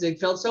inspired by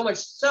Ziegfeld, so much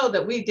so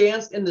that we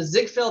danced in the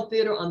Ziegfeld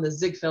Theater on the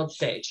Ziegfeld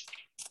stage.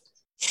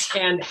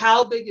 And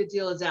how big a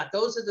deal is that?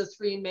 Those are the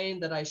 3 main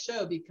that I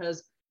show,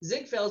 because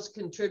Ziegfeld's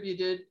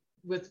contributed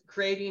with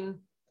creating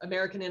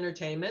American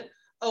entertainment.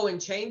 Oh,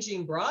 and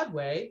changing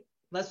Broadway.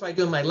 That's why I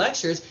do my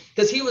lectures,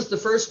 because he was the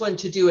first one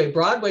to do a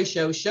Broadway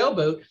show,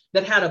 Showboat,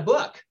 that had a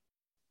book,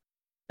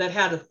 that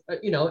had,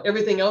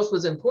 everything else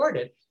was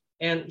imported.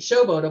 And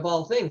Showboat, of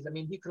all things, I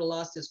mean, he could have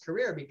lost his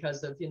career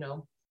because of,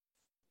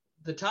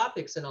 the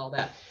topics and all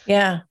that.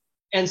 Yeah.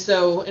 And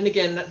so, and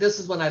again, this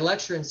is when I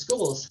lecture in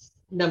schools.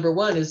 Number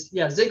one is,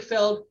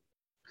 Ziegfeld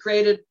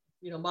created,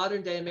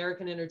 modern day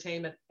American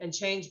entertainment and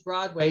changed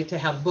Broadway to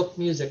have book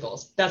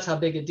musicals. That's how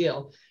big a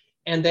deal.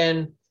 And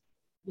then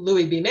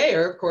Louis B.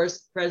 Mayer, of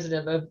course,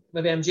 president of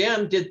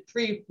MGM, did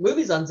 3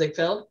 movies on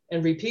Ziegfeld,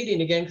 and repeating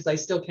again, because I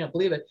still can't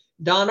believe it,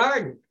 Don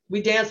Arden.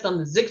 We danced on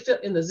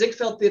in the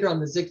Ziegfeld Theater on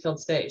the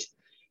Ziegfeld stage.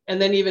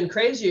 And then even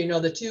crazier,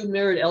 the 2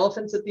 mirrored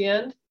elephants at the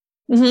end.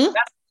 That's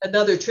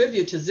another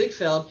tribute to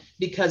Ziegfeld,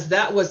 because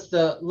that was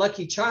the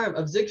lucky charm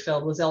of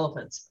Ziegfeld, was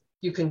elephants.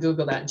 You can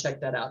Google that and check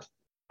that out.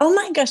 Oh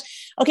my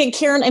gosh. Okay,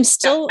 Karen, I'm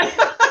still,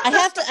 I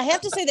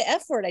have to say the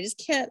F word. I just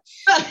can't.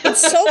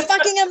 It's so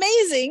fucking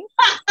amazing,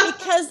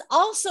 because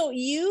also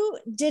you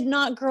did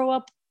not grow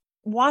up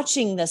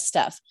watching this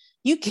stuff.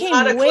 You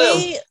came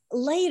way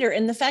later.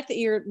 And the fact that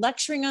you're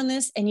lecturing on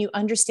this and you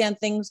understand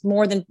things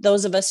more than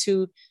those of us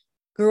who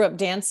grew up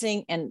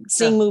dancing and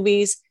seeing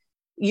movies,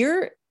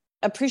 your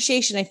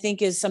appreciation, I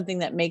think, is something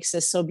that makes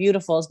this so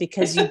beautiful, is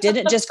because you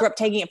didn't just grow up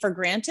taking it for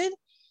granted.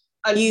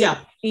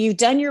 You've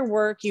done your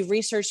work, you've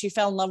researched, you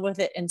fell in love with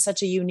it in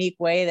such a unique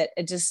way that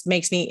it just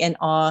makes me in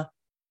awe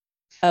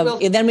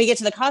of, and then we get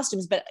to the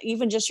costumes, but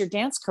even just your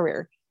dance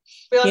career,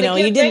 you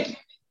didn't.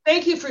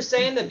 Thank you for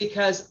saying that,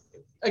 because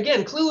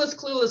again,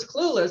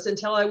 clueless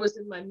until I was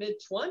in my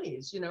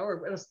mid-20s,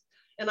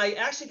 and I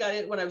actually got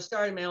it when I was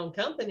starting my own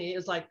company.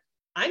 It's like,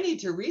 I need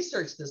to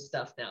research this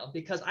stuff now,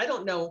 because I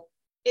don't know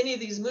any of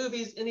these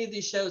movies, any of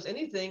these shows,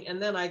 anything.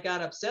 And then I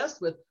got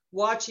obsessed with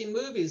watching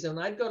movies, and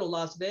I'd go to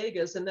Las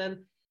Vegas, and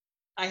then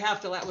I have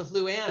to let with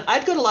Luann.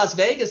 I'd go to Las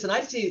Vegas and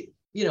I'd see,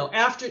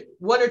 after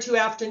 1 or 2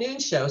 afternoon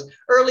shows,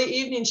 early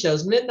evening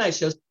shows, midnight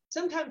shows.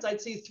 Sometimes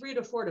I'd see 3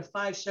 to 4 to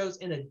 5 shows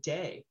in a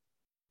day.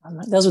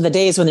 Those were the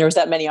days when there was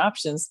that many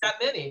options. That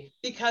many,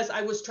 because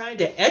I was trying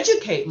to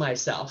educate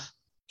myself.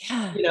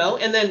 Yeah.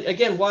 And then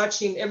again,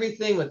 watching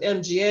everything with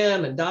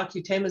MGM and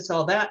Docutainments,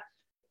 all that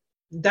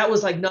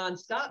was like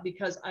nonstop,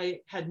 because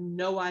I had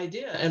no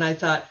idea. And I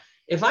thought,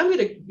 if I'm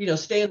going to,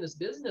 stay in this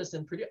business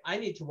and produce, I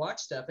need to watch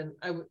stuff. And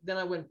then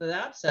I went to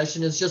that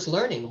session, is just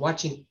learning,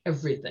 watching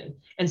everything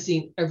and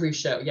seeing every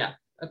show. Yeah.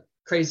 A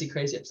crazy,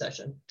 crazy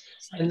obsession.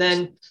 And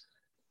then,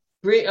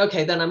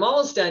 then I'm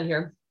almost done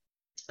here.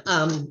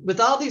 With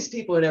all these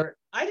people, whatever,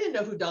 I didn't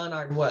know who Don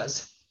Arden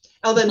was.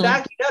 Oh, then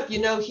back it up,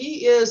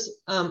 he is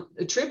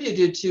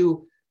attributed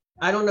to,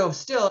 I don't know,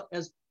 still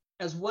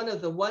as one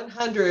of the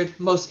 100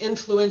 most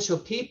influential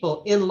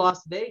people in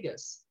Las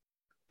Vegas.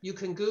 You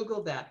can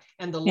Google that.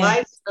 And the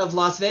lights of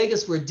Las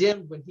Vegas were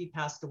dimmed when he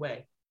passed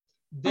away.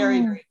 Very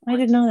important. I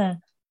didn't know that.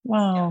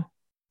 Wow. Yeah.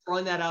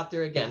 Throwing that out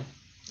there again.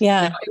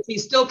 Yeah. Now, if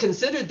he's still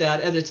considered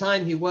that, at the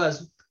time he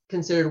was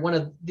considered one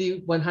of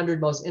the 100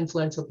 most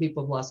influential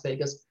people of Las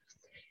Vegas.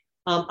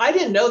 I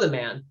didn't know the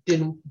man,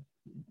 didn't,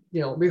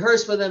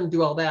 rehearse with him,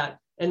 do all that.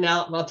 And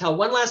now I'll tell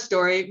one last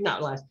story,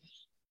 not last.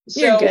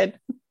 So you're good.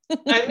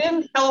 I'm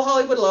in Hello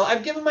Hollywood Low.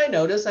 I've given my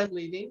notice. I'm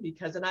leaving,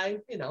 because,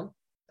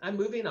 I'm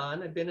moving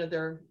on. I've been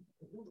there,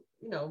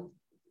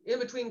 in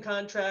between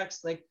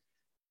contracts, like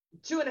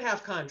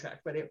 2.5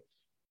 contract, but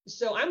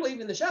so I'm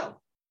leaving the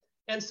show.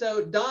 And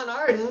so Don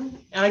Arden,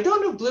 and I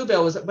don't know if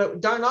Bluebell was,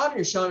 but Don Arden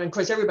is showing, and of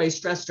course, everybody's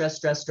stressed.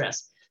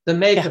 The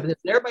makeup, and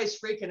everybody's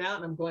freaking out.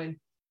 And I'm going,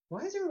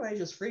 why is everybody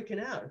just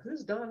freaking out?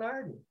 Who's Don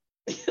Arden?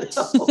 It's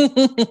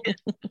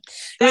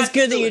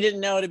good that you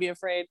didn't know to be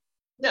afraid.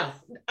 No,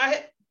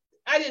 I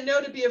didn't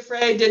know to be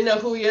afraid, didn't know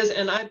who he is.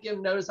 And I've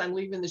given notice I'm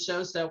leaving the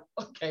show. So,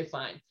 okay,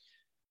 fine.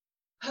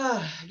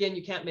 Again,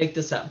 you can't make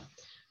this up.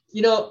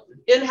 You know,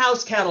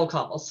 in-house cattle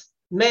calls,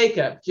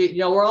 makeup, you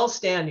know, we're all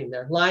standing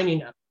there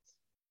lining up.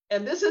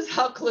 And this is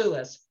how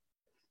clueless.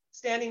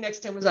 Standing next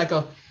to him was I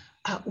go,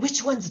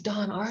 which one's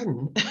Don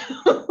Arden?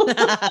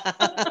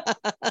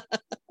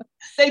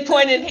 They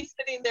pointed, he's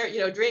sitting there, you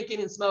know, drinking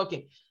and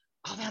smoking.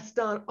 Oh, that's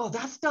Don. Oh,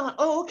 that's Don.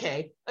 Oh,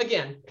 okay.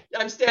 Again,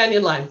 I'm standing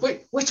in line.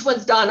 Which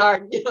one's Don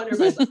Arden? You know, and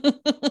everybody's like,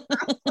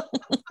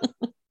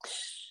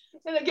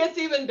 and it gets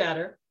even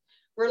better.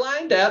 We're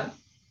lined up.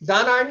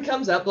 Don Arden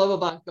comes up, blah, blah,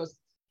 blah, goes,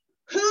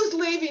 who's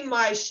leaving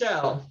my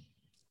show?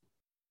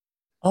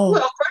 Oh.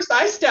 Well, first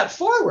I step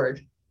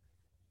forward.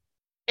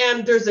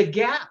 And there's a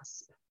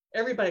gasp.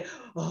 Everybody,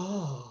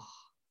 oh.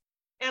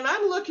 And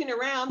I'm looking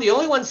around. The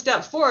only one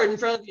stepped forward in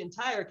front of the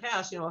entire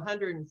cast, you know,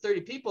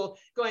 130 people,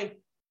 going,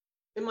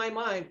 in my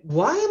mind,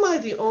 why am I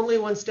the only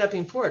one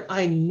stepping forward?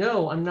 I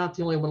know I'm not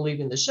the only one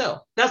leaving the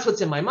show. That's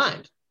what's in my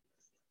mind.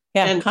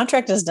 Yeah, and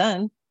contract is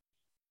done.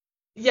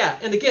 Yeah,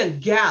 and again,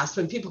 gasp,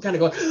 and people kind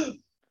of go,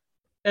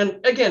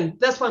 and again,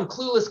 that's why I'm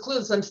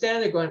clueless. I'm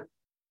standing there going,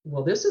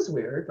 well, this is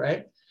weird,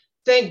 right?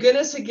 Thank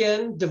goodness,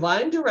 again,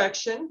 divine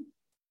direction.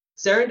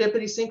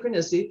 Serendipity,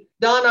 synchronicity.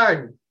 Don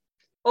Arden,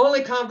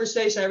 only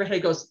conversation I ever had. He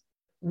goes,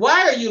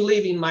 why are you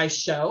leaving my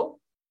show?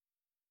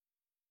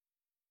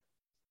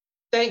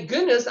 Thank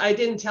goodness I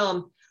didn't tell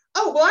him,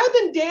 oh, well, I've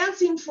been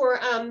dancing for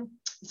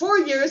 4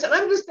 years and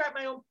I'm going to start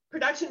my own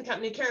production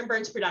company, Karen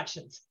Burns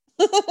Productions.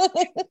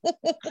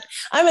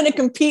 I'm going to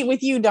compete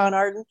with you, Don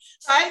Arden.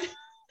 Right?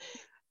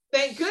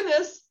 Thank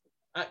goodness.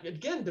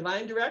 Again,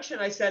 divine direction.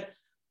 I said,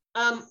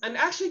 I'm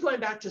actually going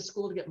back to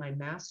school to get my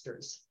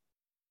master's.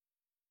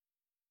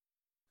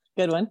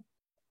 Good one.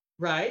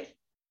 Right.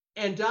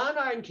 And Don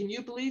Arden, can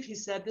you believe he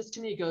said this to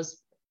me? He goes,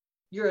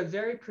 you're a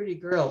very pretty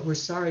girl. We're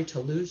sorry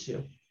to lose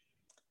you.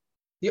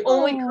 The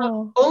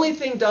only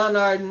thing, Don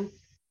Arden.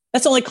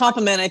 That's the only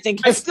compliment I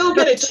think. I still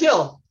get a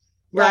chill.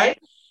 Right.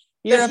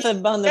 You're up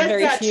among the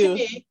very few.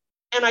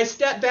 And I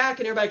stepped back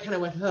and everybody kind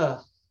of went, huh.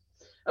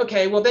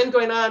 Okay, well then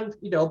going on,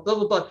 you know, blah,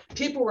 blah, blah.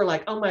 People were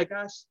like, oh my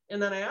gosh. And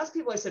then I asked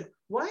people, I said,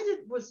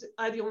 was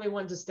I the only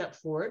one to step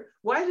forward?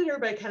 Why did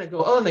everybody kind of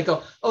go, oh, and they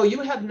go, oh, you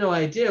have no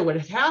idea what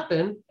had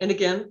happened. And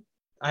again,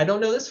 I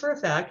don't know this for a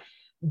fact,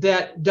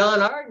 that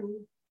Don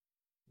Arden,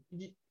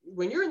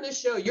 when you're in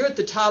this show, you're at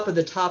the top of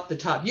the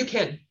top. You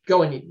can't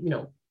go any, you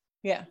know.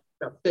 Yeah.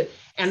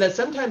 And that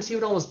sometimes he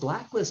would almost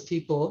blacklist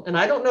people. And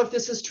I don't know if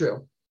this is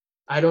true.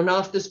 I don't know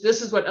if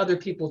this is what other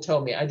people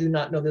told me. I do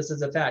not know this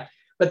as a fact.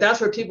 But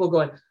that's where people are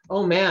going,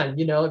 oh man,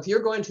 you know, if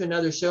you're going to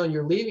another show and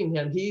you're leaving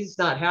him, he's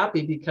not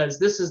happy because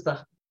this is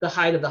the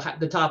height of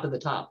the top of the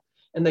top.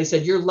 And they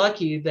said, you're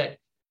lucky that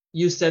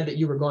you said that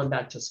you were going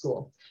back to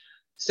school.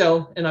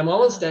 So, and I'm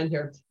almost done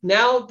here.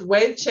 Now the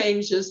way it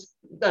changes.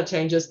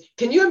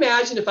 Can you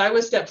imagine if I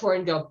was step forward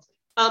and go,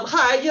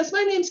 hi, yes,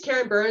 my name's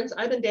Karen Burns.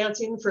 I've been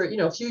dancing for, you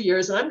know, a few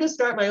years and I'm going to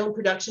start my own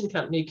production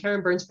company,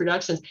 Karen Burns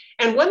Productions.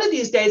 And one of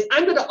these days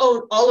I'm going to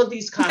own all of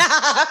these costumes.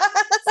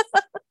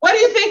 What do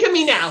you think of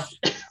me now?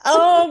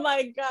 Oh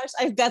my gosh.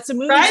 That's a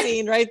movie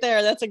scene right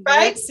there. That's a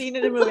great scene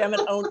in a movie. I'm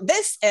going to own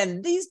this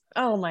and these.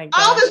 Oh my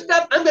gosh. All this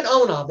stuff. I'm going to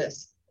own all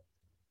this.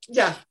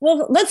 Yeah.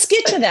 Well, let's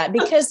get to that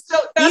because so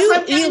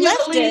that's you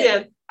left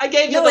it. I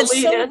gave you the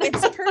lead in.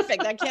 It's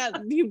perfect. I can't,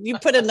 you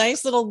put a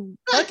nice little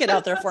bucket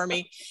out there for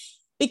me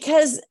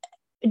because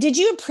did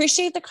you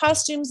appreciate the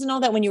costumes and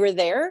all that when you were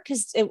there?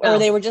 Or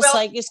they were just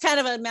like, it's kind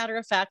of a matter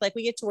of fact, like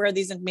we get to wear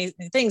these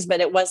amazing things,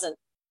 but it wasn't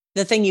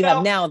the thing you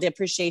have now, the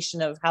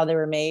appreciation of how they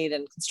were made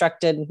and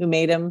constructed and who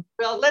made them.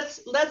 Well,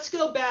 let's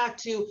go back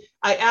to,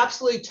 I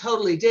absolutely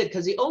totally did.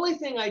 Because the only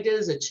thing I did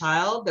as a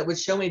child that would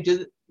show me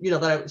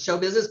that I would show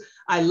business,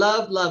 I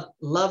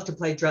love to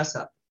play dress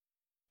up.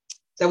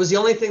 That was the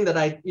only thing that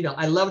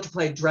I love to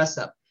play dress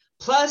up.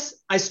 Plus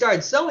I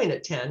started sewing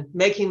at 10,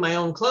 making my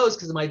own clothes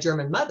because of my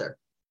German mother.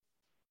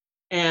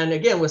 And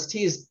again, was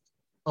teased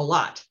a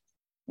lot,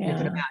 you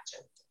can imagine.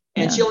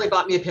 And she only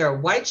bought me a pair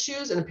of white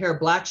shoes and a pair of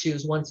black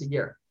shoes once a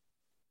year.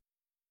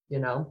 You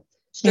know,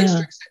 strict.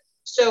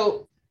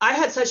 So I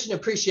had such an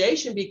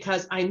appreciation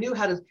because I knew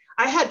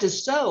I had to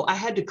sew, I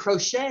had to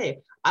crochet.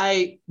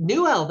 I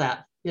knew all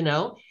that, you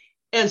know,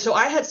 and so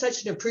I had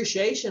such an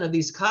appreciation of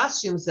these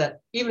costumes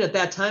that even at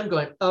that time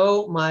going,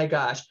 oh my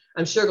gosh,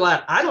 I'm sure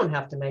glad I don't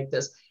have to make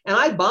this. And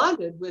I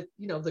bonded with,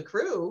 you know, the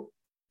crew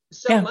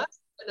so much,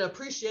 an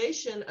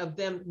appreciation of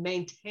them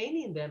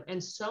maintaining them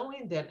and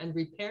sewing them and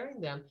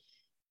repairing them.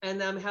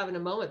 And I'm having a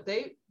moment.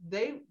 They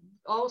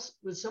all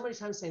was so many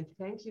times saying,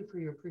 thank you for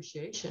your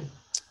appreciation.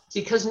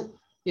 Because,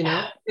 you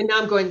know, and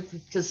now I'm going,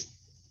 because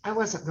I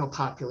wasn't real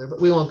popular,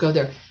 but we won't go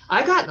there.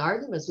 I got in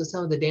arguments with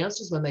some of the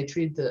dancers when they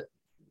treated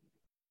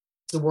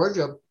the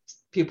wardrobe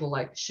people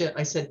like shit.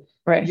 I said,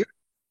 Right. you're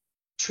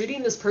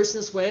treating this person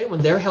this way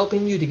when they're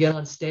helping you to get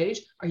on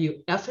stage? Are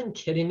you effing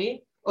kidding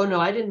me? Oh no,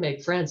 I didn't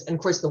make friends. And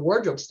of course the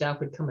wardrobe staff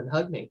would come and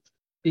hug me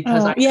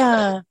because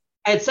I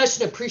had such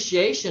an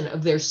appreciation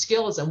of their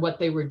skills and what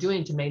they were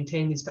doing to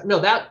maintain these. No,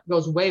 that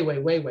goes way, way,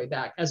 way, way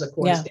back as a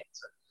chorus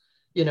dancer,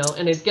 you know,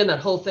 and again, that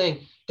whole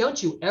thing,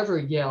 don't you ever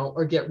yell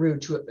or get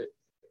rude to it.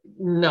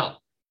 No,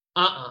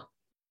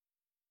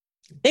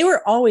 They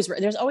were always,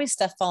 there's always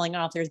stuff falling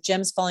off. There's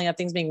gems falling off,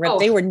 things being ripped.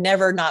 They were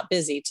never not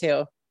busy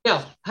too.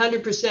 No,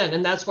 100%.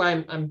 And that's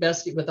why I'm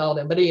bestie with all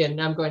them. But Ian,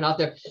 I'm going out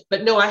there.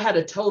 But no, I had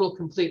a total,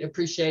 complete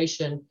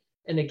appreciation.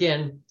 And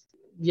again,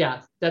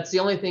 yeah, that's the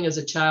only thing as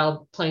a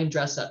child, playing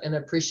dress up and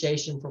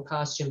appreciation for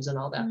costumes and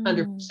all that,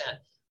 100%.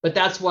 But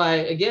that's why,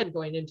 again,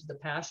 going into the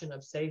passion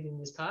of saving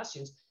these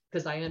costumes,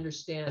 because I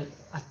understand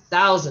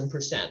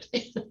 1,000%,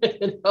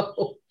 you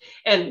know,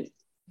 and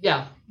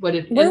yeah, where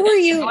were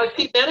you? I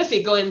keep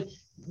Menifee going,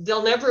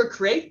 they'll never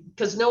create,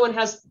 because no one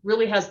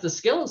really has the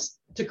skills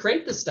to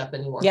create this stuff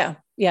anymore. Yeah.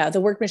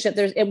 The workmanship,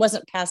 it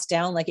wasn't passed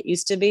down like it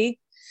used to be.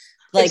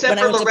 Like except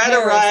for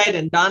Loretta Wright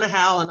and Donna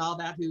Howe and all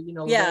that, who, you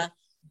know. Yeah.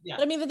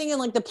 But I'm even thinking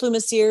like the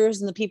Plumassiers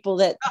and the people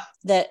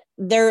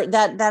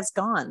that's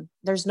gone.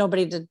 There's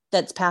nobody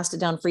that's passed it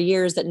down for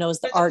years that knows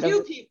the art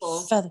of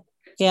people.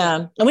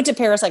 Yeah. I went to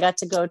Paris. I got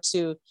to go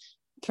to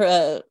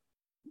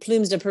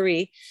Plumes de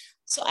Paris.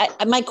 So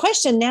my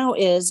question now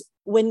is,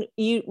 when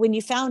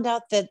you found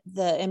out that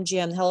the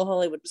MGM Hello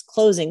Hollywood was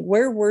closing,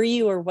 where were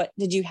you, or what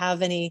did you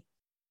have any?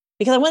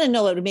 Because I want to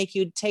know what would make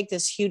you take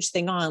this huge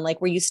thing on. Like,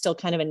 were you still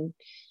kind of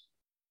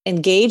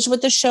engaged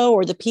with the show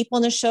or the people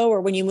in the show, or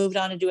when you moved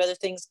on to do other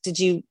things, did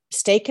you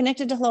stay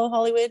connected to Hello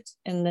Hollywood?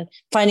 And then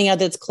finding out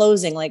that it's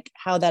closing, like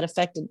how that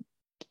affected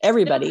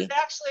everybody?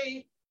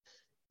 Actually,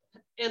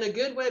 in a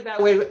good way, bad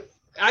way,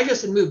 I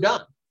just had moved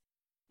on.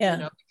 Yeah.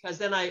 You know, because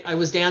then I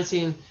was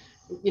dancing,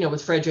 you know,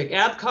 with Frederick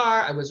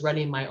Abkar. I was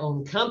running my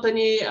own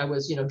company. I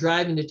was, you know,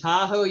 driving to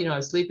Tahoe. You know, I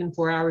was sleeping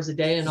 4 hours a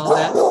day and all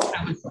that.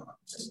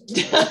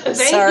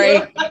 Sorry.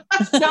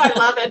 No, I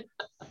love it.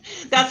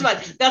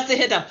 That's the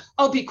hint of,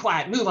 oh, be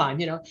quiet, move on,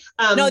 you know.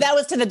 No, that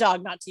was to the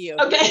dog, not to you.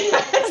 Okay.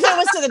 That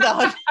was to the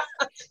dog.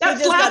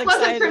 That slap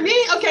wasn't for me.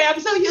 Okay, I'm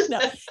so used to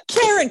it.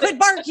 Karen, quit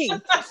barking.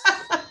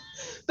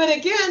 But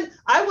again,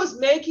 I was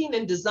making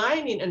and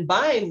designing and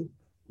buying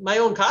my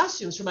own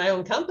costumes for my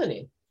own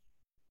company.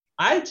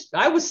 I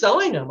was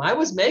sewing them. I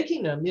was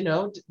making them, you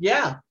know.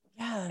 Yeah.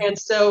 And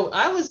so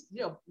I was,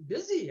 you know,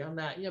 busy on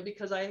that, you know,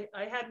 because I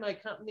had my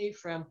company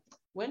from,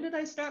 when did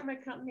I start my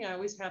company? I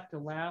always have to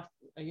laugh,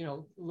 you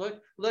know,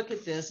 look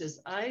at this, is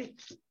I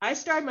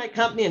started my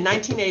company in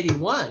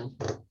 1981.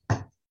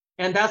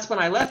 And that's when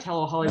I left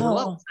Hello Hollywood,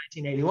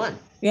 1981.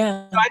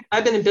 Yeah. So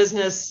I've been in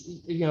business,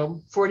 you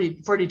know,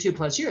 42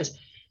 plus years.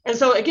 And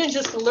so again,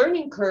 just the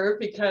learning curve,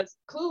 because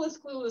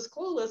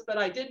clueless, but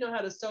I did know how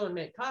to sew and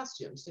make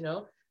costumes, you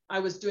know. I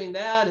was doing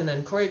that, and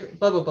then choreography,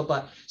 blah, blah, blah,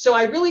 blah. So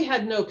I really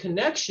had no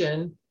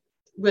connection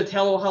with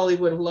Hello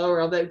Hollywood, or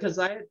all that, because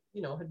I,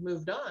 you know, had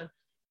moved on.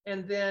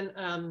 And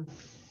then,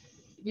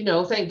 you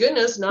know, thank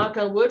goodness, knock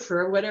on wood,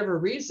 for whatever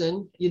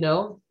reason, you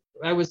know,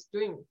 I was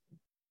doing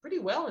pretty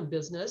well in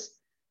business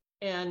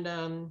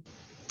and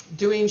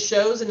doing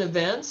shows and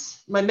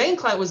events. My main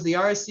client was the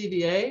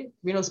RSCVA,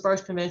 Reno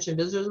Sparks Convention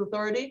Visitors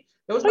Authority.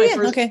 That was my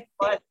first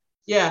client.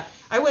 Yeah,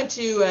 I went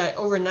to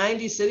over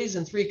 90 cities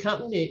and 3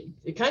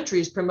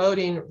 countries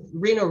promoting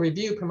Reno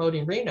Review,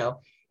 promoting Reno.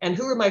 And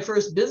who were my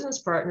first business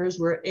partners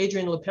were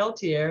Adrian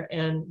Lepeltier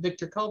and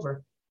Victor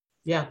Culver.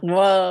 Yeah.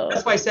 Whoa.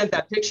 That's why I sent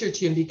that picture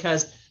to him,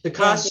 because the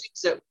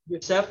costumes that we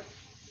accept,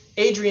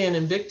 Adrian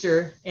and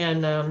Victor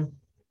and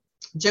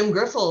Jim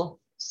Griffel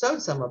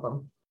sewed some of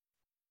them.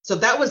 So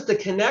that was the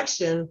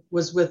connection,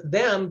 was with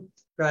them,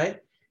 right?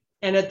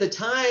 And at the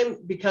time,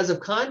 because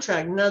of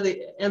contract, none of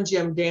the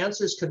MGM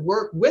dancers could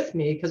work with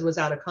me because it was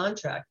out of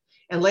contract.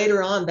 And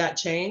later on that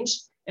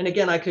changed. And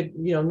again, I could,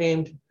 you know,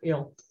 name, you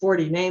know,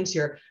 40 names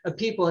here of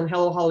people in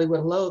Hello Hollywood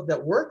Hello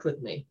that worked with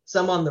me,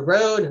 some on the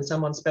road and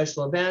some on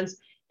special events.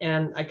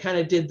 And I kind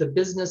of did the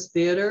business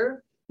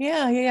theater.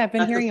 Yeah. I've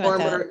been hearing about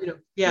that. You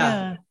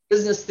know,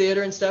 business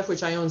theater and stuff,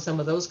 which I own some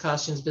of those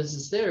costumes,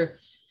 business theater.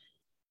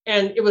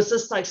 And it was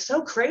just like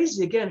so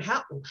crazy. Again,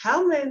 how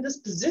am I in this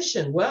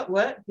position?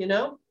 What, you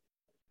know?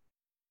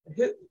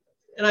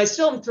 And I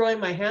still am throwing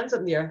my hands up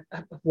in the air.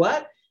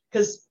 What?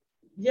 Because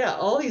yeah,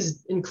 all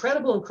these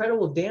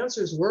incredible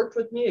dancers worked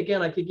with me.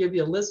 Again, I could give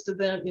you a list of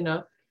them, you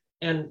know,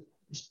 and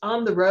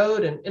on the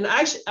road. And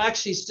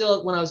actually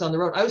still, when I was on the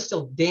road, I was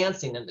still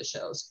dancing in the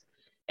shows.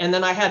 And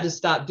then I had to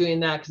stop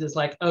doing that because it's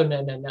like, oh,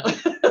 no.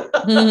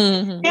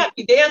 Mm-hmm. Can't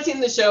be dancing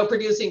the show,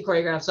 producing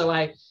choreograph. So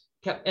I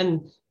kept,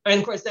 and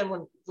of course, then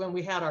when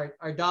we had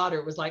our daughter,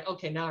 it was like,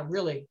 okay, now I'm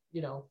really,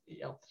 you know,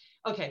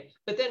 okay.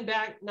 But then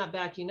not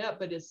backing up,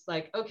 but it's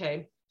like,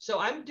 okay, so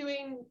I'm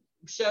doing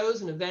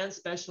shows and events,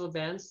 special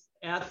events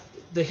at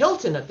the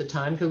Hilton at the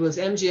time, because it was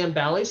MGM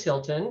Bally's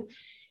Hilton.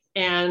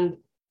 And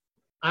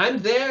I'm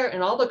there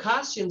and all the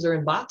costumes are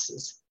in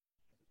boxes,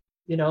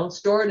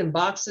 stored in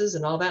boxes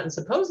and all that. And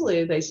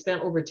supposedly they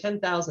spent over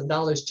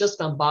 $10,000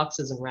 just on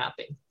boxes and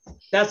wrapping.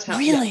 That's how.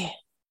 Really? Yeah.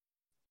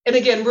 And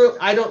again,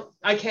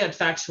 I can't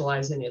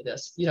factualize any of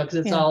this, because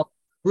it's all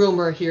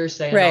rumor,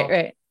 hearsay.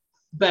 Right.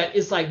 But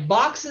it's like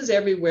boxes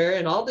everywhere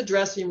in all the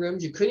dressing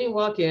rooms. You couldn't even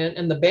walk in,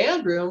 and the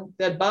band room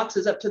that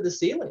boxes up to the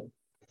ceiling.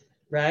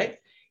 Right.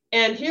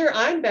 And here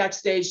I'm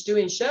backstage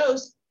doing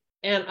shows,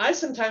 and I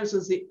sometimes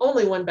was the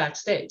only one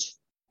backstage.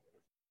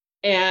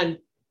 And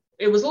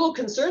it was a little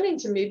concerning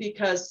to me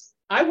because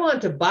I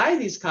wanted to buy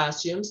these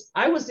costumes.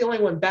 I was the only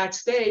one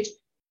backstage,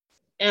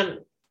 and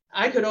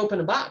I could open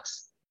a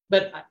box.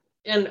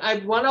 And I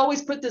want to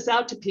always put this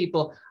out to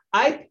people.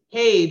 I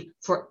paid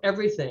for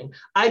everything.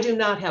 I do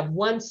not have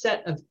one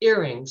set of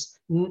earrings,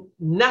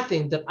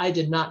 nothing that I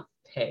did not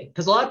pay.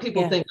 Because a lot of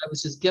people think I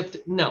was just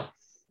gifted. No,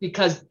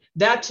 because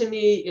that to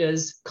me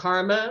is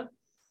karma.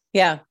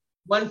 Yeah.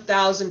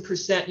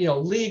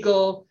 1000%,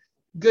 legal,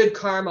 good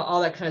karma,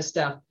 all that kind of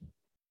stuff.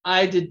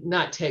 I did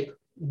not take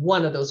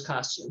one of those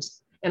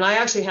costumes. And I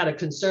actually had a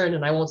concern,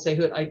 and I won't say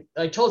who.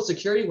 I told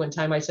security one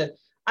time, I said,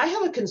 I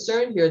have a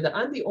concern here that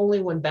I'm the only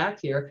one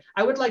back here.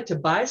 I would like to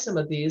buy some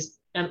of these,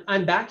 and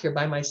I'm back here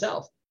by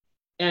myself.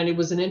 And it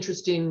was an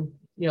interesting,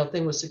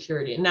 thing with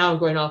security. And now I'm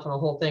going off on a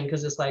whole thing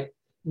because it's like,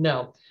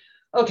 no.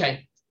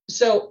 Okay.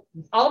 So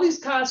all these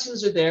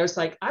costumes are there. It's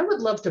like, I would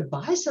love to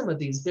buy some of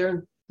these.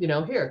 They're,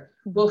 here.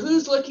 Well,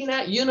 who's looking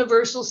at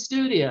Universal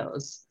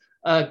Studios,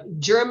 a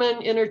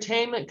German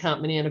entertainment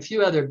company, and a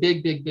few other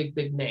big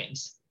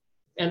names.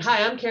 And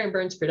hi, I'm Karen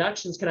Burns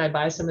Productions. Can I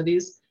buy some of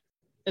these?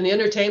 And the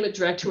entertainment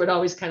director would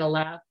always kind of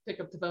laugh,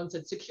 pick up the phone and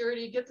said,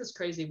 security, get this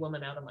crazy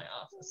woman out of my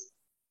office.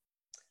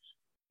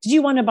 Did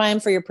you want to buy them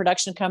for your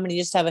production company?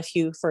 Just have a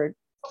few for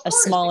a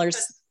smaller.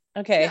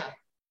 Okay.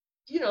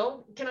 Yeah.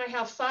 Can I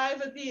have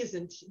 5 of these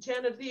and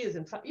 10 of these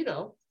and 5,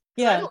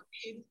 Yeah. I don't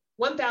need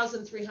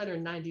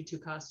 1,392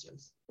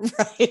 costumes.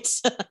 Right.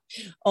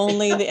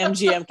 Only the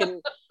MGM can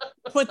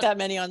put that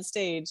many on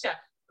stage. Yeah.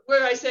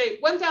 Where I say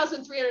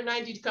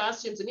 1,392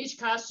 costumes, and each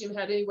costume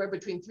had anywhere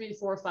between 3,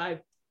 4, 5,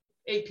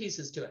 8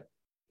 pieces to it.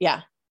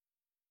 Yeah.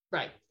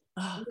 Right.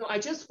 Oh. I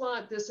just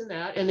want this and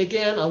that. And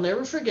again, I'll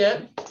never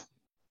forget.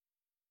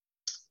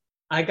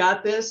 I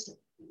got this.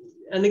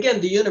 And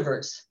again, the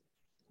universe.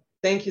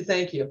 Thank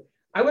you.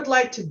 I would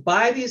like to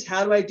buy these.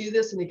 How do I do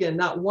this? And again,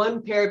 not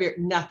one pair of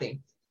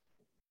nothing.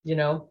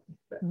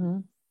 Mm-hmm.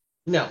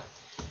 No.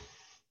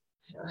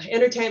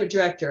 Entertainment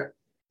director.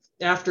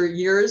 After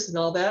years and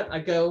all that, I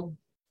go,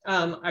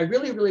 I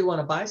really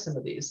want to buy some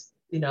of these,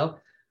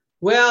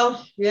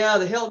 Well, yeah,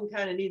 the Hilton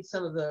kind of needs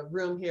some of the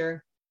room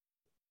here.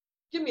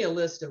 Give me a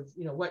list of,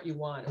 what you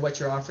want and what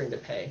you're offering to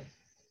pay.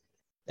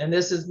 And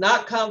this is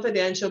not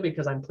confidential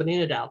because I'm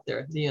putting it out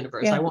there, the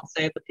universe. I won't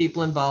say the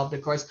people involved,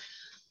 of course.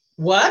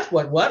 What?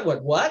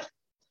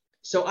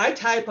 So I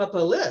type up a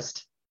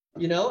list,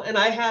 and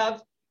I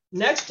have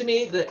next to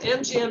me the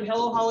MGM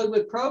Hello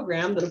Hollywood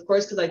program that, of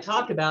course, because I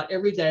talk about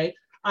every day,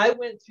 I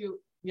went through,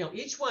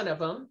 each one of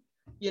them,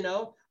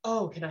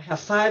 oh, can I have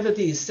 5 of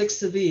these,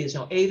 6 of these,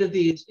 8 of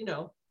these,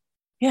 the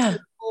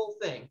whole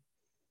thing.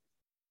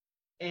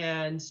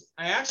 And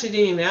I actually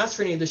didn't even ask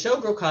for any of the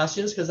showgirl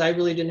costumes because I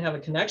really didn't have a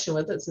connection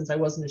with it since I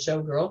wasn't a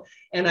showgirl.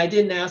 And I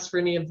didn't ask for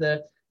any of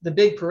the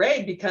big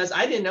parade because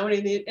I didn't know any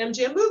of the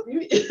MGM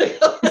movies.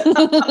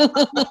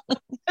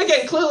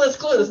 Again,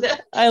 clueless.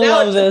 I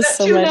love this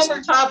so much. 2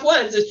 number top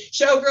ones, the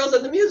showgirls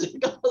and the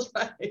musicals,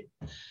 right?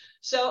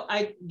 So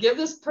I give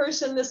this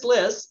person this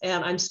list,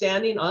 and I'm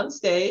standing on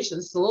stage.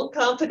 It's a little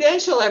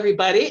confidential,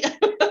 everybody.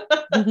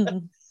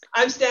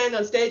 I'm standing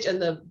on stage,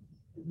 and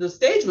the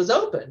stage was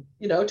open,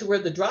 to where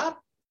the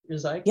drop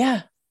is like.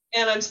 Yeah.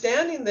 And I'm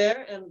standing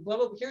there, and blah,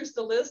 blah, here's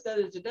the list,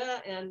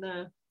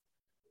 and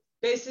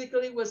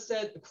basically was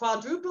said,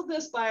 quadruple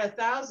this by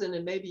 1,000,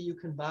 and maybe you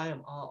can buy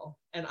them all.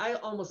 And I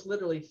almost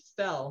literally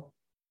fell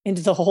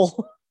into the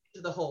hole.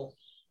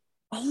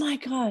 Oh my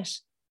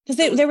gosh.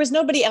 Because there was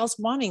nobody else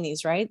wanting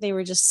these, right? They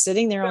were just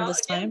sitting there all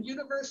this time.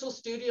 Universal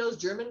Studios,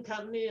 German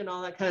company, and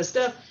all that kind of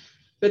stuff.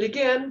 But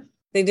again,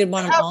 they did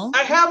want them all.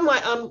 I have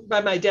my by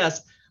my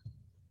desk.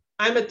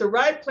 I'm at the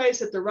right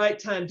place at the right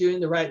time doing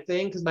the right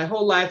thing because my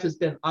whole life has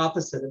been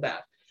opposite of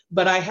that.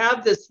 But I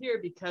have this here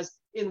because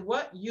in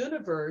what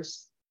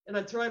universe, and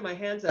I'm throwing my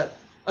hands up,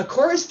 a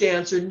chorus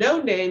dancer, no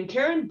name,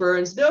 Karen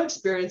Burns, no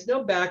experience,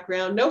 no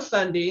background, no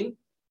funding,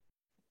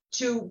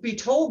 to be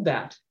told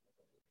that.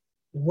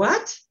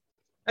 What?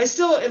 I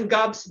still am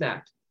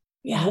gobsmacked.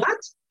 Yeah. What?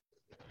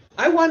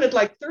 I wanted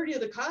like 30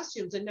 of the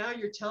costumes, and now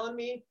you're telling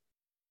me.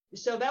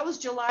 So that was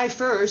July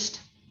 1st.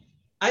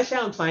 I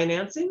found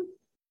financing.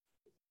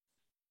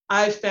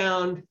 I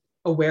found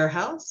a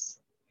warehouse,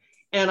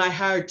 and I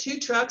hired 2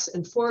 trucks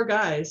and 4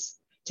 guys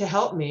to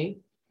help me.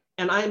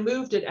 And I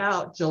moved it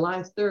out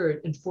July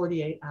 3rd in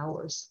 48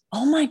 hours.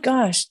 Oh my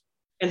gosh.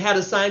 And had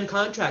a signed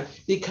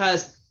contract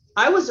because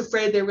I was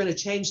afraid they were going to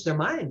change their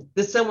mind.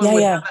 That someone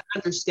would have an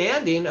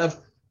understanding of,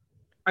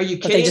 are you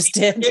kidding? They just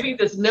did. Giving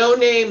this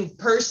no-name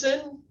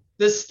person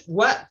this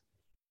what?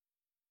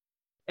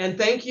 And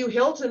thank you,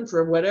 Hilton,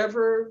 for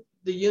whatever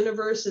the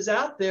universe is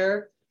out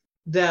there.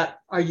 That,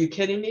 are you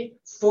kidding me?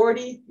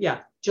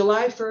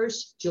 July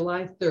 1st,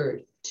 July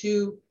 3rd,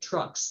 2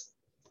 trucks.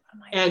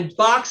 And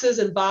boxes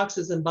and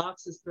boxes and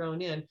boxes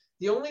thrown in.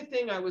 The only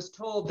thing I was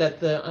told that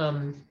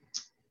the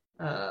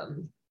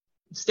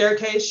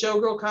staircase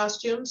showgirl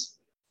costumes,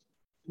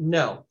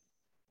 no.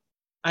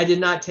 I did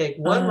not take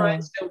one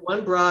rhinestone,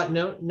 one bra,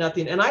 no,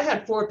 nothing. And I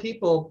had 4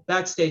 people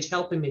backstage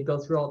helping me go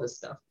through all this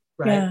stuff,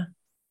 right? Yeah.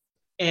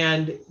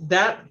 And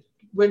that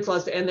went for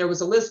us. And there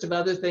was a list of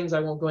other things I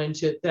won't go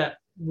into that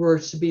were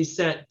to be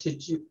sent to,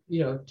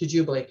 to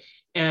Jubilee.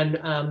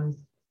 And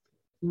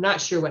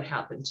not sure what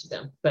happened to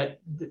them, but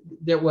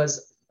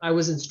I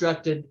was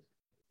instructed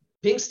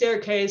pink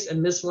staircase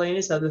and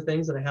miscellaneous other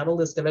things, and I had a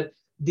list of it.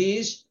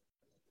 These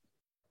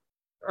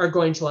are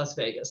going to Las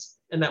Vegas,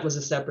 and that was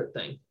a separate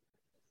thing.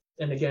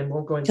 And again,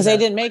 won't go into because they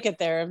didn't make it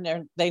there.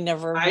 They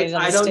never. I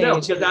don't know,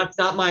 because that's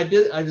not my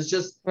business. I was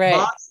just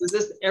box. Is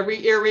this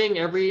every earring,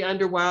 every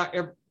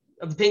underwire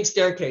of the pink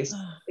staircase?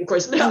 Of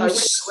course, no. I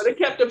would have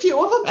kept a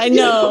few of them. I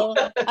know.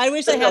 I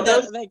wish I had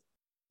that.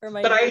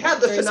 But I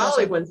had the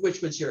finale ones,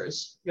 which was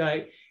yours,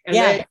 right?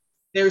 And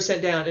they were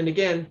sent down. And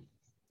again,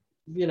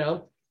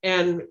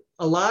 and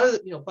a lot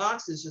of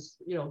boxes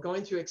just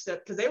going through,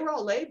 except because they were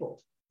all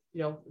labeled,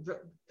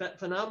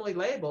 phenomenally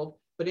labeled.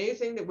 But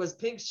anything that was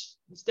pink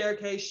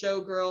staircase,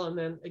 showgirl, and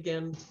then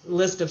again, a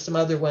list of some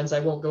other ones I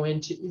won't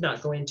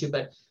not go into,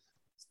 but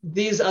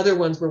these other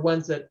ones were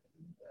ones that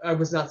I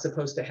was not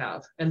supposed to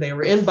have. And they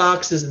were in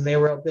boxes, and they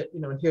were a bit,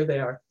 and here they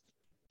are.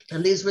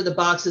 And these were the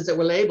boxes that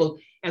were labeled.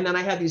 And then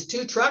I had these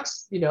 2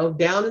 trucks,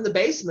 down in the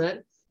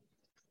basement,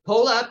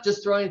 pull up,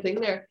 just throw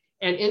anything there.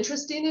 And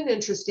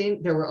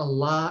interesting, there were a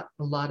lot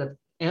of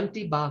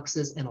empty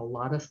boxes, and a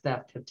lot of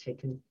theft have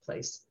taken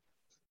place.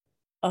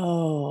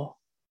 Oh,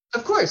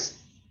 of course.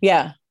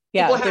 Yeah.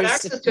 People had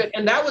access to it.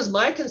 And that was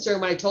my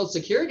concern when I told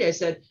security. I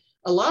said,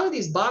 a lot of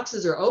these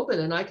boxes are open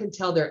and I can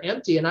tell they're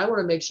empty. And I want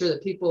to make sure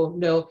that people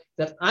know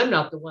that I'm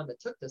not the one that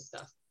took this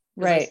stuff.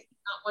 Right.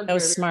 That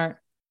was smart.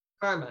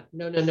 Karma.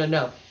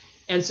 No.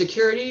 And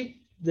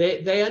security,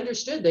 they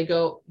understood. They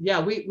go,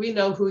 yeah, we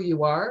know who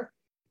you are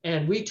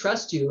and we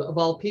trust you of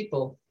all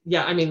people.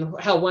 Yeah. I mean,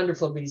 how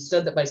wonderful we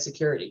said that by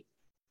security.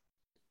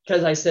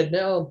 Because I said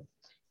no.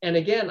 And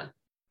again,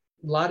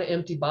 a lot of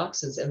empty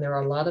boxes, and there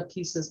are a lot of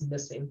pieces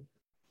missing.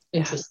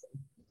 Interesting.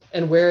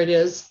 And where it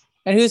is.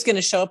 And who's going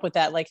to show up with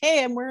that? Like,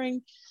 hey,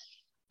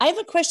 I have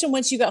a question.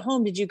 Once you got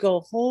home, did you go,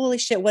 holy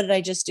shit, what did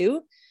I just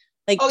do?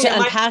 Like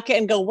unpack it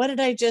and go, what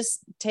did I just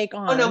take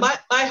on? Oh no, my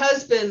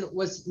husband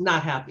was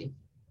not happy.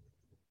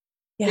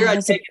 Yeah, here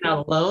I'd taken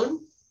out a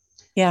loan.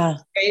 Yeah.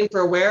 Paying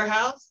for a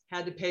warehouse,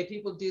 had to pay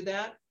people to do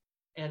that.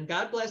 And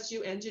God bless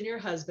you, engineer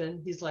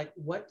husband. He's like,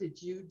 what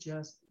did you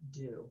just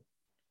do?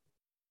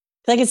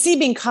 I can see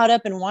being caught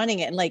up in wanting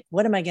it and like,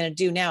 what am I going to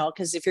do now?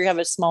 Because if you have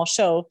a small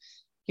show,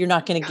 you're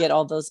not going to get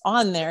all those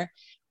on there.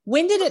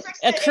 When did it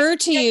occur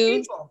to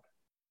you?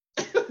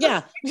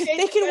 Yeah,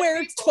 they can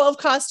wear 12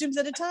 costumes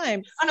at a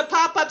time on a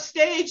pop-up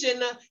stage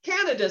in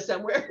Canada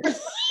somewhere. Oh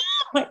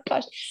my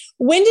gosh.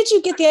 When did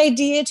you get the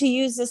idea to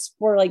use this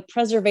for like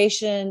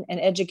preservation and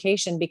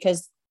education?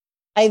 Because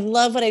I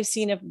love what I've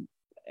seen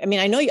I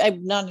know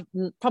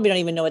probably don't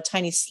even know a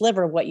tiny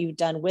sliver of what you've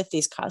done with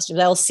these costumes.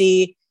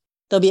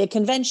 There'll be a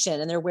convention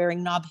and they're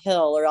wearing Nob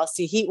Hill, or I'll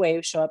see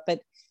Heatwave show up.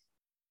 But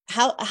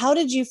how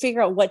did you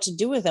figure out what to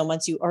do with them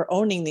once you are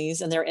owning these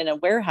and they're in a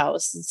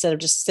warehouse instead of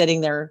just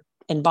sitting there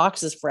in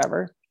boxes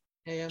forever?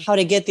 Yeah. How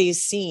to get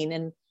these seen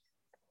and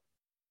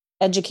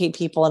educate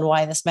people on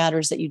why this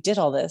matters that you did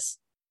all this?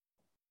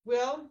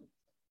 Well,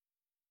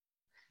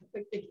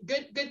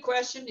 good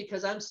question,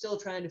 because I'm still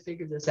trying to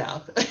figure this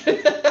out.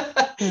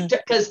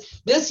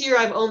 Because this year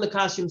I've owned the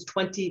costumes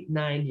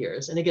 29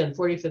 years. And again,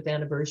 45th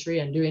anniversary,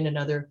 and doing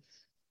another.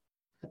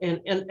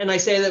 And I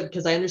say that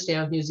because I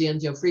understand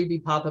museums,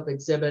 freebie pop-up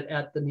exhibit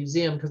at the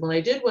museum. Because when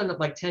I did one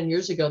like 10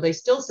 years ago, they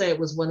still say it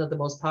was one of the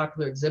most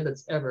popular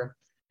exhibits ever.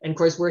 And of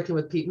course, working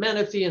with Pete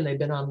Menefee, and they've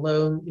been on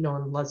loan,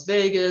 in Las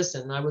Vegas,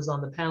 and I was on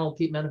the panel,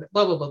 Pete Menefee,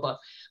 blah, blah, blah, blah.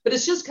 But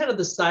it's just kind of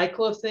the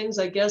cycle of things,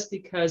 I guess,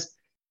 because,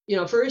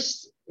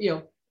 first,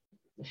 who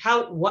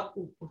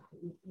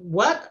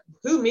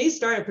me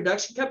starting a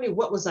production company,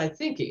 what was I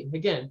thinking?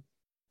 Again,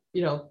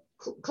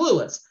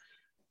 clueless.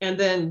 And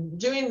then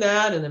doing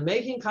that, and then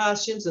making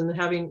costumes, and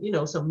having,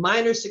 some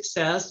minor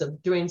success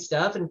of doing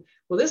stuff. And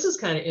well, this is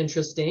kind of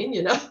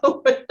interesting,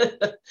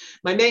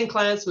 My main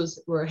clients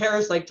were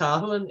Harris Lake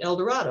Tahoe and El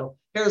Dorado.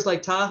 Harris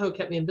Lake Tahoe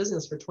kept me in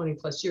business for 20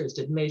 plus years,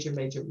 did major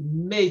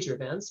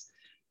events,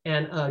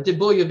 and did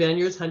Boulia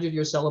Vineyards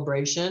 100-year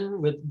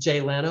celebration with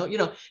Jay Leno,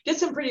 did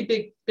some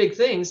pretty big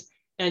things,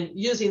 and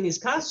using these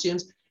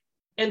costumes.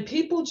 And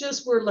people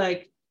just were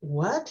like,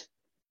 what?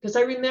 Because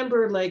I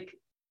remember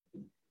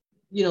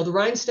the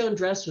rhinestone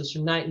dress was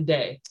from Night and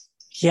Day.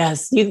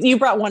 Yes, you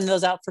brought one of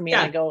those out for me,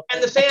 and I go,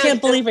 and the fans, I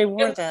can't believe I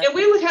wore that. And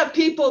we would have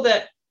people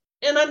that,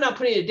 and I'm not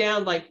putting it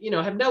down,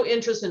 have no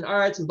interest in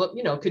arts and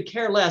could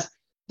care less.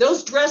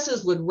 Those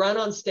dresses would run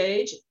on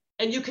stage,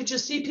 and you could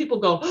just see people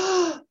go,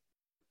 oh,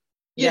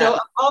 you know,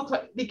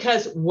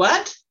 because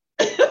what?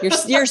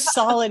 You're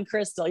solid,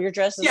 Crystal. Your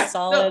dress is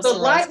solid. The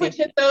light would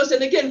hit those.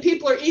 And again,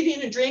 people are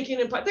eating and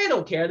drinking and they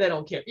don't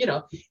care, you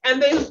know,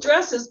 and those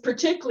dresses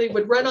particularly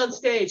would run on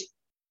stage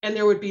and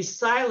there would be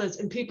silence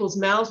and people's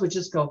mouths would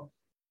just go,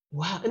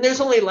 wow. And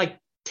there's only like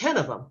 10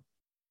 of them.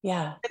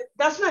 Yeah. And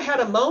that's when I had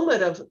a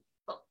moment of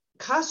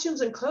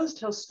costumes and clothes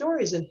tell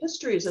stories and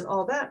histories and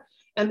all that,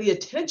 and the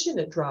attention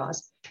it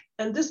draws.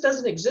 And this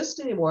doesn't exist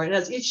anymore. And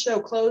as each show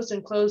closed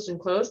and closed and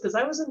closed, because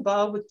I was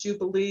involved with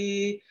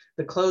Jubilee,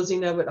 the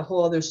closing of it, a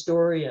whole other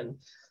story. And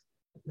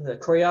the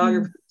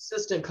choreographer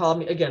assistant called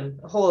me, again,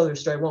 a whole other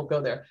story, I won't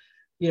go there.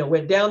 You know,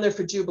 went down there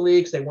for Jubilee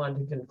because they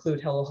wanted to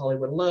include Hello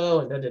Hollywood Low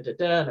and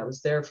and I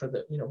was there for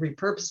the, you know,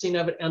 repurposing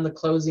of it and the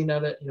closing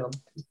of it, you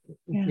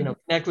know,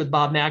 connect with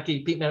Bob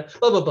Mackey, Pete Mann,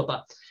 blah, blah, blah,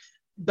 blah.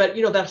 But,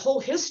 you know, that whole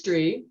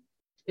history,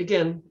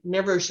 again,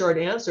 never a short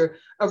answer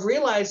of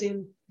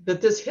realizing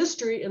that this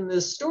history and the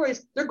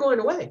stories, they're going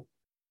away.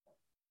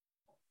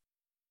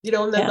 You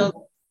know, and then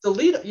the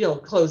lead, you know,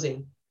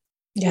 closing.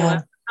 Yeah. You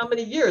know, how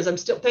many years? I'm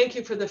still, thank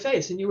you for the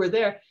face. And you were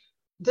there.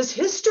 This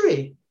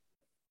history.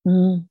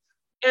 Mm.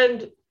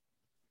 And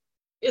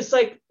it's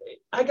like,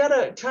 I got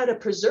to try to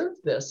preserve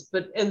this.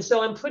 And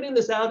so I'm putting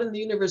this out in the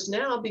universe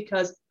now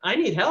because I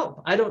need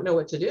help. I don't know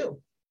what to do,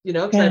 you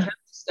know, because I've had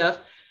stuff.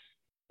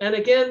 And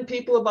again,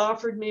 people have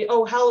offered me,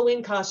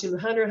 Halloween costume,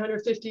 $100,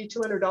 $150,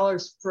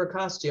 $200 for a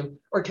costume,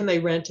 or can they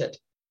rent it?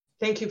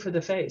 Thank you for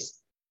the face.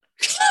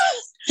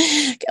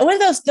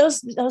 What are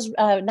those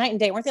night and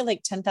day? Weren't they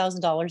like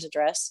 $10,000 a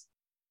dress?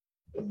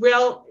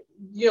 Well,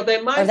 you know,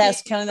 they might. Or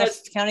that's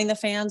counting the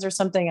fans or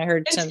something. I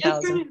heard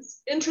 10,000.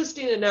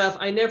 Interesting enough,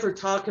 I never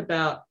talk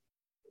about,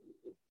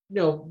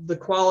 you know, the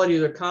quality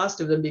or the cost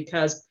of them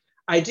because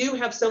I do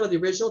have some of the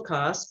original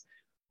costs,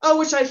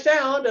 which I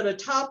found at a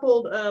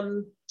toppled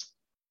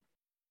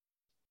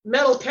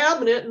metal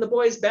cabinet in the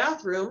boys'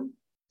 bathroom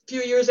a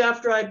few years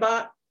after I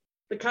bought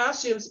the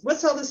costumes.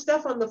 What's all this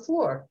stuff on the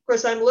floor? Of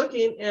course, I'm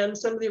looking and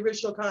some of the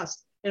original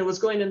costs, and it was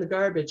going in the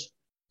garbage.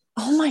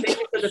 Oh my God.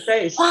 For the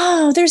face.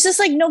 Wow, there's just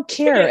like no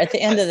care at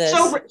the end of this.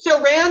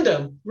 So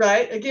random,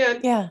 right?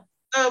 Again. Yeah.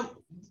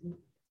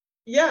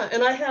 Yeah,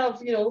 and I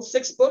have, you know,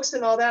 6 books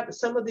and all that, but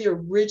some of the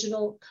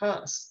original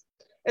costs.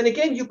 And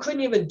again, you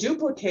couldn't even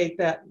duplicate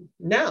that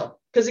now.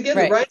 Because again,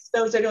 the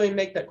rhinestones, they don't even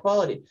make that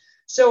quality.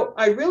 So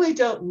I really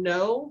don't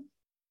know,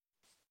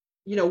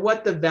 you know,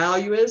 what the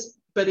value is.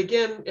 But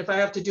again, if I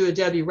have to do a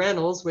Debbie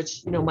Reynolds,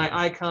 which, you know, my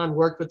icon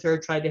worked with her,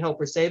 tried to help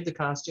her save the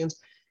costumes.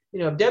 You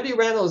know, if Debbie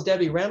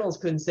Reynolds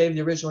couldn't save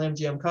the original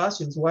MGM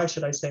costumes, why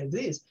should I save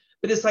these?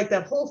 But it's like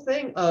that whole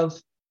thing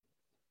of,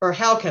 or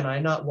how can I,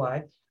 not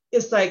why.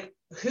 It's like,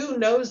 who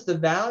knows the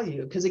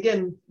value? Because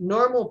again,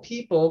 normal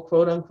people,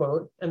 quote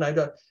unquote, and I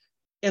don't,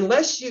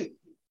 unless you,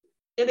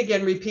 and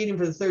again, repeating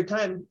for the third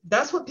time,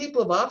 that's what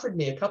people have offered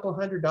me, a couple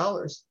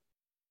 $100.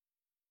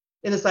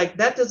 And it's like,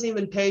 that doesn't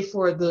even pay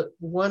for the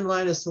one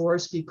line of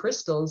Swarovski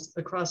crystals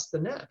across the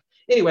neck.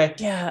 Anyway.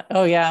 Yeah.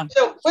 Oh, yeah.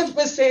 So what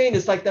was saying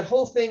is like that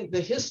whole thing,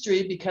 the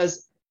history,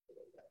 because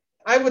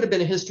I would have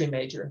been a history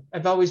major.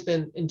 I've always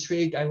been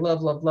intrigued. I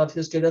love, love, love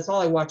history. That's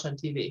all I watch on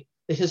TV,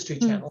 the History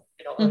Channel,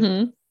 you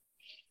know,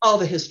 all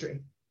the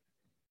history.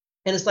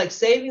 And it's like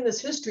saving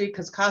this history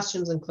because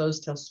costumes and clothes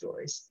tell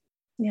stories.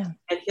 Yeah.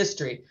 And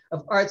history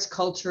of arts,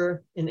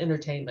 culture, and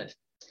entertainment.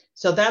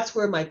 So that's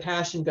where my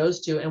passion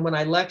goes to. And when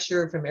I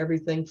lecture from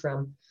everything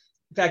from,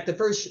 in fact, the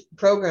first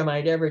program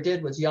I'd ever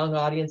did was young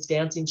audience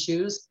dancing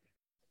shoes,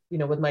 you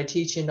know, with my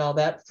teaching and all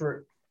that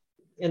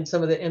and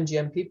some of the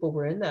MGM people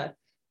were in that,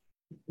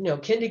 you know,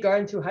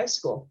 kindergarten through high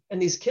school. And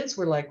these kids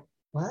were like,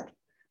 what?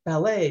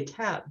 Ballet,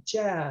 tap,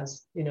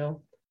 jazz, you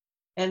know,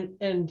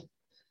 and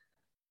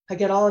I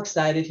get all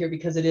excited here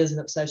because it is an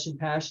obsession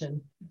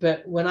passion.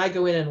 But when I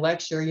go in and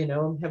lecture, you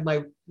know, have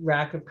my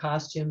rack of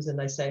costumes and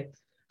I say,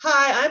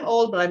 hi, I'm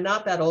old, but I'm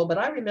not that old. But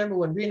I remember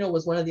when Reno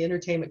was one of the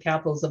entertainment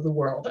capitals of the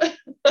world.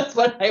 That's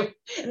what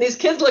and these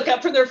kids look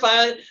up from their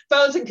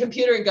phones and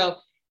computer and go,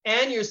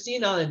 and you're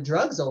senile and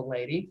drugs, old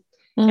lady.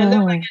 And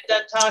then I get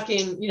done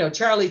talking, you know,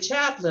 Charlie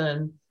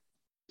Chaplin,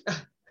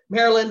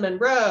 Marilyn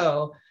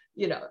Monroe,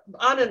 you know,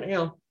 on and, you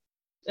know,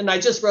 and I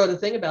just wrote a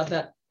thing about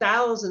that.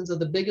 Thousands of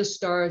the biggest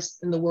stars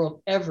in the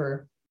world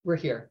ever were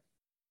here.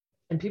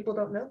 And people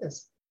don't know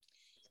this.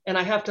 And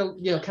I have to,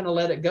 you know, kind of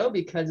let it go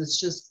because it's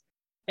just,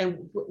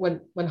 and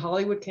when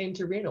Hollywood came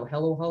to Reno,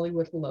 Hello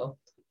Hollywood Hello,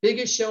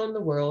 biggest show in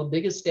the world,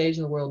 biggest stage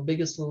in the world,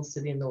 biggest little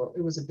city in the world.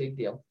 It was a big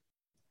deal.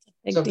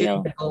 Big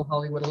deal. Hello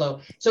Hollywood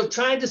Hello. So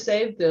trying to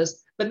save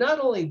this, but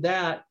not only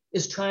that,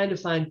 is trying to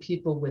find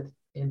people with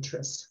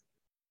interest.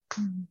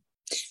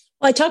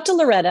 Well, I talked to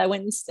Loretta. I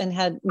went and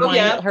had wine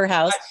at her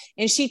house,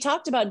 and she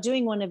talked about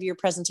doing one of your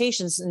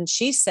presentations, and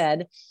she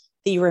said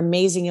that you were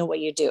amazing at what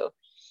you do.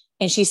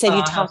 And she said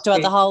you talked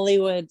about the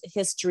Hollywood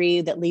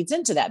history that leads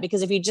into that,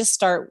 because if you just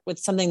start with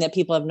something that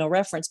people have no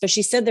reference, but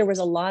she said there was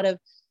a lot of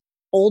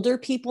older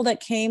people that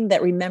came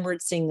that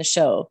remembered seeing the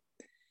show.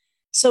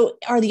 So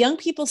are the young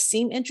people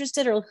seem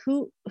interested, or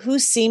who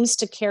seems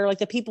to care? Like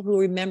the people who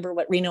remember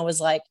what Reno was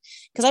like?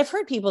 Because I've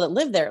heard people that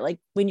live there, like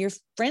when your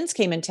friends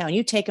came in town,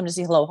 you take them to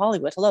see Hello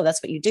Hollywood. Hello,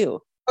 that's what you do.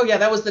 Oh yeah,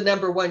 that was the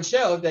 #1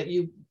 show that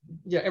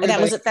and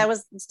that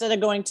was instead of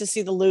going to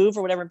see the Louvre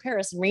or whatever in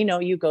Paris, in Reno,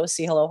 you go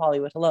see Hello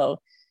Hollywood.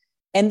 Hello.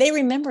 And they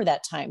remember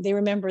that time. They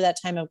remember that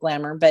time of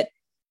glamour. But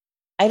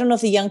I don't know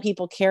if the young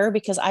people care,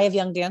 because I have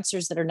young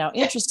dancers that are now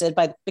interested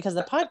because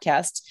of the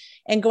podcast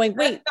and going,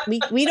 wait,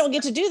 we don't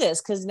get to do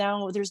this because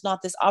now there's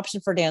not this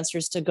option for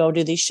dancers to go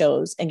to these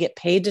shows and get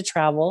paid to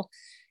travel.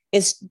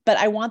 But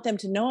I want them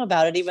to know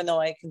about it, even though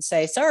I can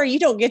say, sorry, you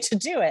don't get to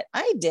do it.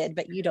 I did,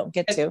 but you don't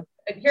get to.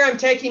 And here I'm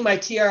taking my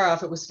tiara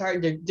off. It was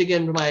starting to dig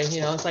into my,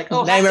 it's like,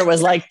 oh, nightmare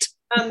was like.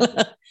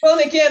 Well,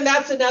 again,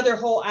 that's another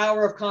whole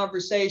hour of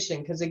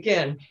conversation. Because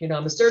again,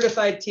 I'm a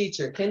certified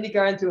teacher,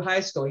 kindergarten through high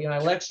school. I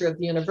lecture at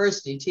the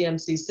university,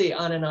 TMCC,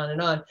 on and on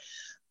and on,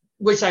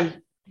 which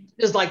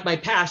is like my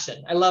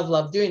passion. I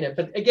love doing it.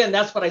 But again,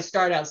 that's what I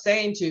start out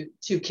saying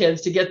to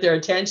kids to get their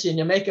attention.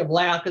 You make them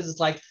laugh because it's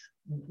like,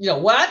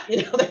 what?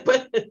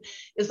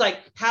 It's like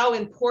how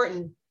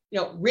important.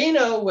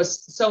 Reno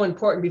was so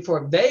important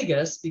before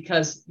Vegas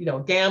because,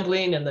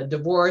 gambling and the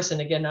divorce.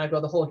 And again, now I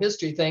go the whole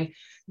history thing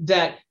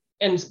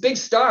and big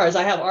stars,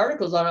 I have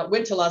articles on it,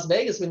 went to Las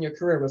Vegas when your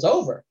career was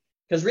over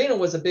because Reno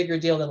was a bigger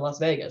deal than Las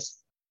Vegas.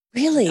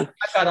 Really?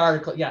 I've got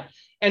article. Yeah.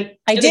 And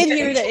I did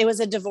hear that it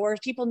was a divorce.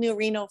 People knew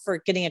Reno for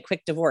getting a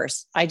quick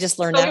divorce. I just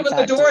learned that. It was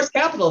the divorce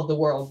capital of the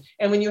world.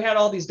 And when you had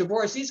all these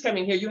divorcees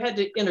coming here, you had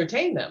to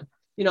entertain them.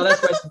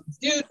 That's why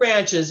dude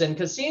ranches and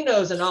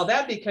casinos and all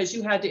that, because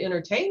you had to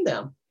entertain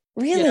them.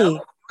 Really?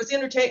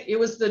 It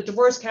was the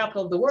divorce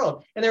capital of the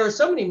world. And there were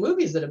so many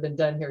movies that have been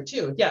done here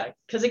too. Yeah.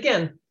 Because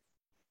again,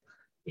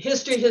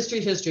 history,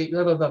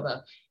 blah, blah, blah,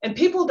 blah. And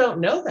people don't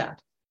know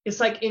that. It's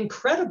like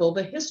incredible,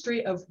 the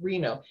history of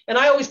Reno. And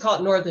I always call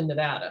it Northern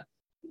Nevada.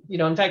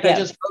 In fact, I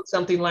just wrote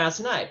something last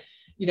night.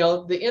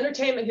 The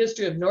entertainment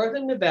history of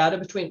Northern Nevada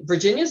between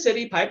Virginia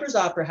City, Piper's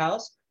Opera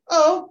House,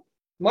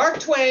 Mark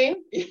Twain,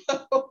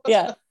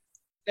 yeah.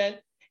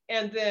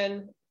 And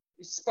then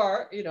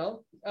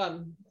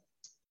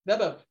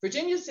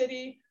Virginia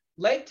City,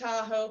 Lake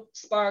Tahoe,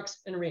 Sparks,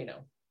 and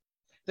Reno.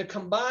 The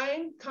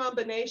combined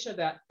combination of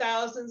that,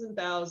 thousands and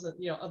thousands,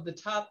 of the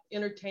top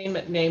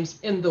entertainment names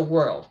in the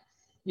world.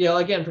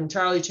 Again, from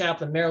Charlie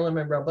Chaplin, Marilyn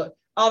Monroe, but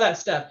all that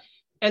stuff.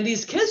 And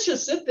these kids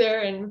just sit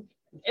there and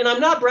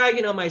I'm not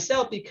bragging on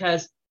myself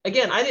because,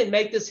 again, I didn't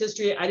make this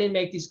history. I didn't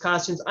make these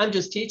costumes. I'm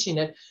just teaching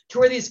it to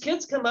where these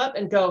kids come up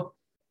and go,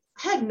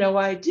 I had no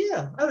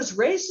idea. I was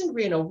raised in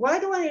Reno.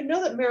 Why do I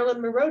know that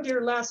Marilyn Monroe did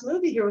her last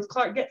movie here with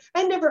Clark Gable?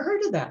 I never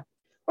heard of that.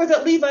 Or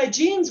that Levi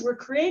jeans were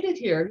created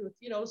here with,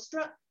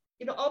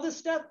 all this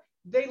stuff.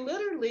 They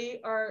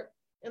literally are,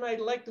 and I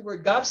like the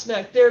word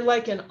gobsmacked, they're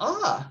like in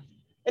awe.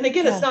 And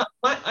again, it's not,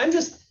 I'm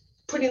just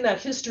putting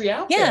that history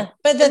out there. Yeah,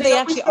 but then they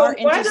actually are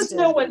interested. Why does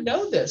no one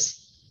know this?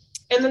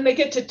 And then they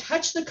get to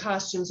touch the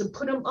costumes and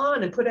put them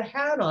on and put a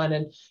hat on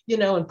and,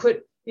 and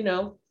put,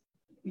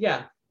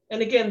 yeah.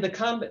 And again,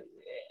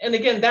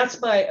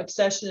 that's my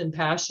obsession and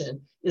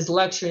passion is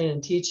lecturing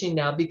and teaching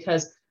now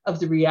because of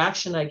the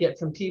reaction I get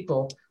from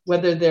people,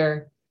 whether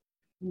they're,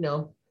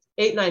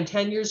 8, 9,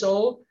 10 years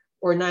old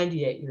or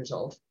 98 years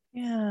old.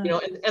 Yeah.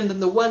 And then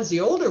the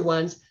older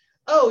ones,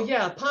 oh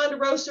yeah,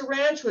 Ponderosa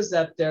Ranch was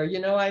up there.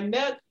 I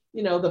met,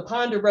 the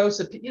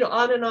Ponderosa,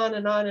 on and on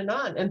and on and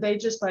on. And they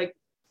just like,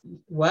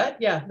 what?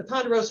 Yeah, the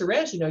Ponderosa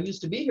Ranch,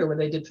 used to be here where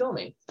they did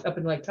filming up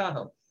in Lake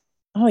Tahoe.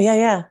 Oh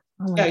yeah.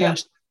 Oh my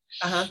gosh.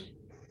 Yeah. Uh-huh.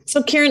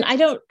 So Karen, I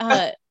don't,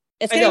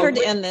 it's getting hard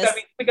to end this.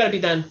 We gotta be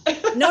done.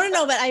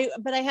 No,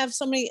 but I have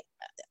so many,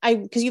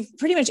 because you've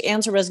pretty much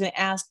answered what I was going to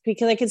ask,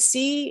 because I could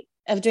see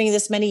of doing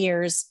this many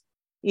years,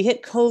 you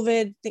hit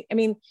COVID. I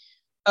mean,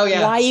 oh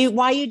yeah.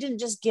 Why you didn't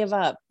just give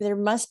up? There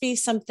must be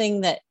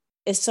something that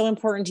is so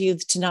important to you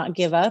to not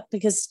give up,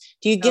 because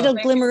do you get a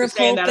glimmer of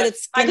hope that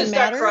it's going to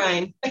matter?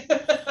 Crying.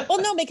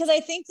 Well, no, because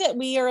I think that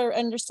we are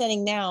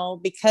understanding now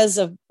because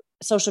of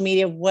social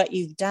media, what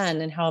you've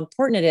done and how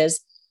important it is,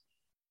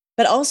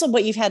 but also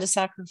what you've had to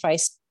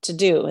sacrifice to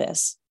do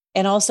this.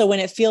 And also when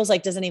it feels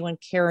like, does anyone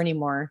care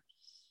anymore?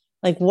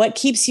 Like what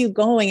keeps you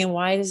going and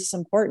why is this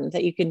important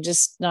that you can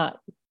just not,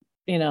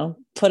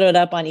 put it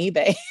up on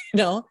eBay,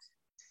 No,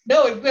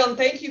 well,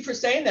 thank you for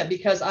saying that,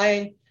 because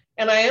I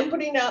am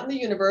putting out in the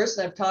universe,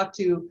 and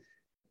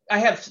I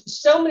have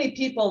so many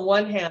people on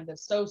one hand that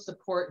so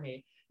support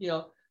me,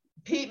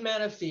 Pete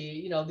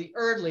Menefee, the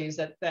Erdleys,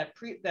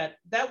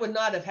 that would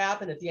not have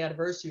happened at the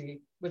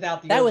anniversary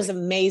without the That Erdleys. Was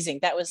amazing.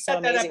 That was so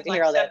amazing to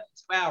hear all that.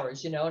 2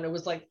 hours, and it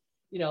was like,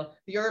 the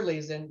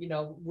Erdleys, and,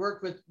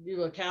 worked with,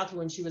 Catherine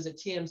when she was at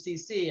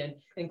TMCC, and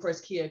of course,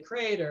 Kia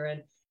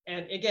Crater.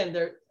 And again,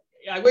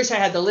 I wish I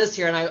had the list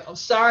here, and I'm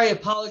sorry,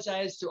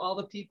 apologize to all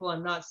the people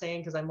I'm not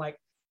saying, because I'm like,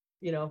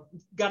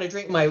 got to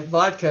drink my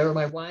vodka or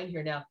my wine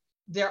here now.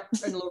 There,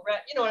 and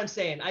Lorette, you know what I'm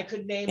saying? I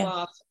could name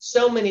off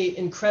so many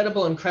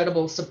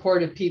incredible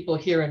supportive people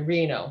here in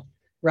Reno,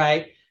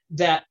 right?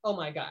 That, oh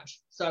my gosh.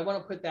 So I want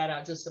to put that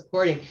out, just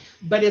supporting.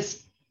 But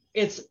it's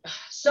it's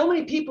so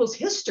many people's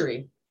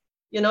history.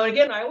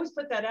 Again, I always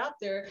put that out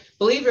there.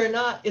 Believe it or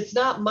not, it's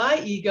not my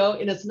ego,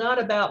 and it's not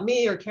about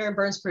me or Karen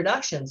Burns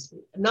Productions.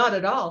 Not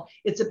at all.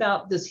 It's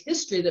about this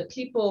history that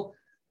people,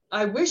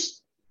 I wish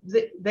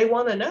they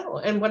want to know.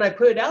 And when I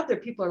put it out there,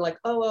 people are like,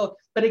 oh,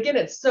 but again,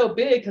 it's so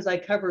big because I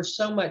cover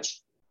so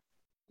much,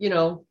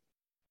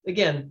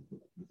 again,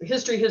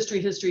 history,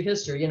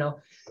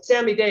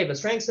 Sammy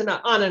Davis, Frank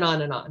Sinatra, on and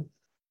on and on,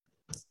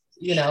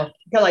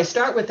 because I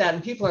start with that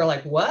and people are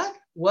like, what?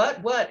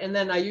 And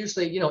then I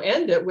usually,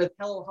 end it with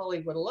Hello,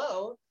 Hollywood,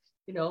 hello,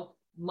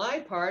 my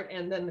part,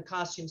 and then the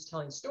costumes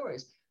telling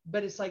stories.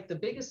 But it's like the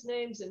biggest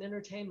names in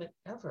entertainment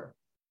ever.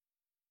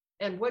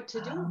 And what to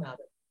do about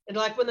it. And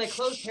like when they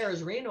closed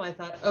Harrah's Reno, I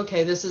thought,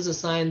 okay, this is a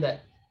sign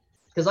that,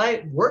 because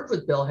I worked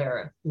with Bill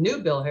Harrah, knew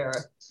Bill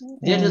Harrah,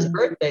 did his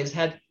birthdays,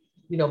 had,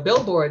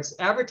 billboards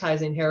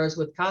advertising Harrah's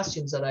with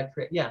costumes that I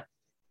created. Yeah.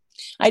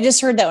 I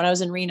just heard that when I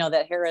was in Reno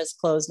that Harrah's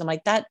closed. And I'm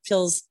like, that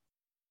feels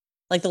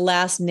like the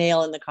last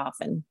nail in the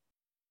coffin.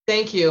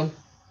 Thank you.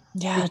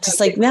 Yeah, just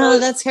like, no,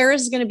 that's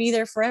Harrah's is going to be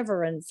there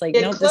forever. And it's like,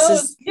 no, this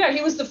is. Yeah,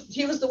 he was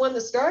the one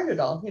that started it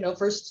all.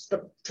 First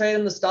trade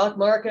in the stock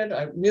market.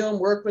 I knew him,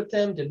 worked with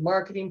him, did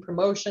marketing,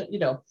 promotion.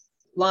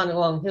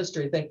 Long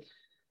history thing.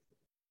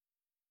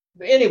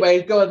 But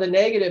anyway, go to the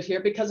negative here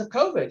because of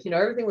COVID.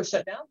 Everything was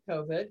shut down with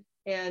COVID,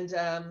 and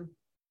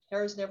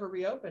Harrah's never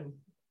reopened.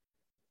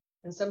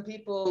 And some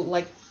people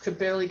could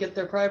barely get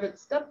their private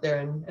stuff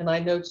there. And I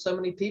know so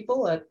many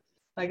people that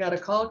I got a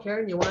call,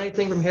 Karen, you want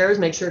anything from Harrah's?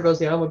 Make sure it goes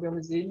to the Automobile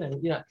Museum.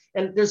 And,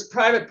 and there's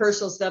private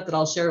personal stuff that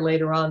I'll share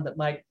later on, that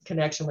my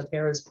connection with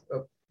Harrah's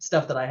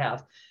stuff that I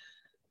have.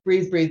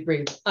 Breathe.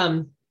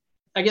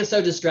 I get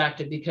so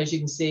distracted because you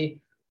can see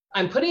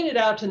I'm putting it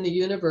out in the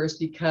universe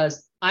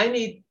because I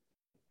need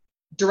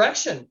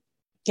direction.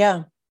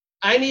 Yeah.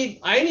 I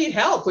need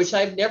help, which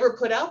I've never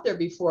put out there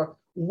before.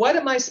 What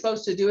am I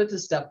supposed to do with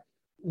this stuff?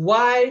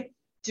 Why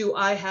do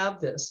I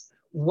have this?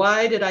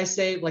 Why did I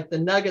say the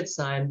nugget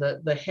sign,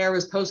 the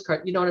Harrah's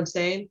postcard? You know what I'm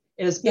saying?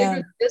 And it's bigger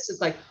than this.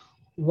 It's like,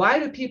 why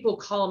do people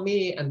call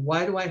me, and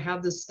why do I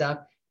have this stuff,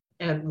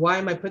 and why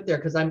am I put there?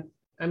 Because I'm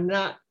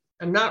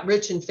not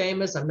rich and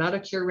famous. I'm not a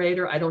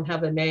curator. I don't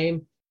have a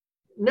name.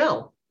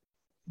 No,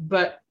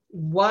 but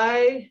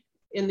why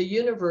in the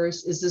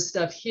universe is this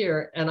stuff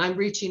here? And I'm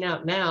reaching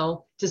out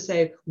now to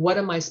say, what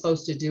am I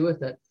supposed to do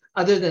with it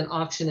other than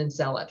auction and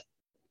sell it?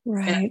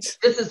 Right. And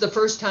this is the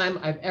first time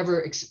I've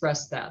ever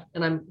expressed that,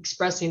 and I'm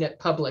expressing it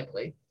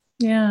publicly.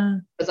 Yeah.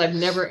 Because I've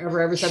never,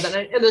 ever said that.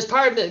 And there's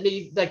part of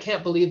me that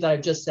can't believe that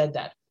I've just said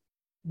that.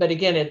 But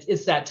again,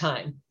 it's that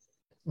time.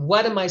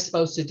 What am I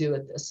supposed to do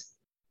with this?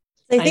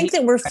 I think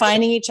that we're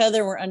finding each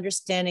other. We're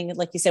understanding,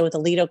 like you said, with the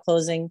Lido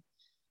closing,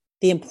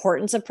 the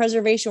importance of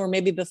preservation, or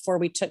maybe before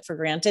we took for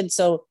granted.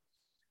 So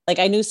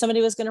I knew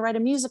somebody was going to write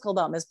a musical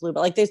about Miss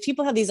Bluebell. There's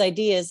people have these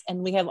ideas,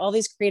 and we have all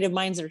these creative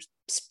minds that are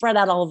spread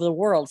out all over the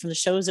world from the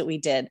shows that we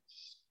did.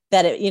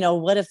 That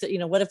what if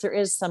there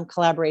is some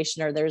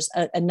collaboration, or there's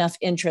enough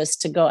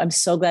interest to go? I'm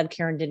so glad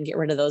Karen didn't get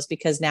rid of those,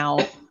 because now,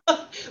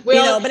 but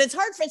it's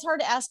hard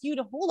to ask you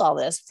to hold all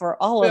this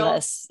for all of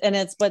us. And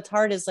what's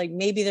hard is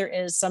maybe there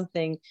is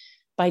something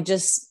by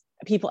just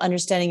people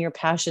understanding your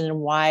passion and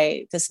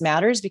why this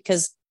matters.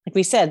 Because like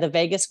we said, the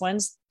Vegas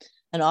ones,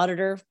 an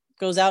auditor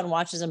goes out and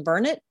watches them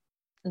burn it,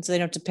 and so they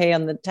don't have to pay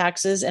on the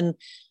taxes, and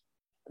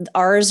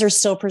ours are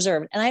still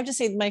preserved. And I have to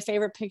say, my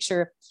favorite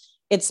picture,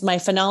 it's my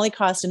finale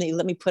costume that you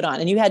let me put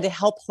on, and you had to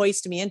help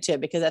hoist me into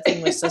it because that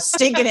thing was so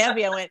stinking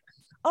heavy. I went,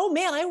 oh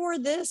man, I wore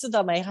this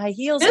without my high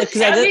heels,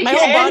 because my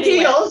whole body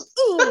went,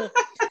 ooh.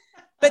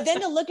 But then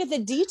to look at the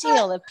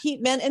detail of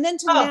Pete Men, and then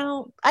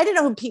now, I didn't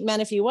know who Pete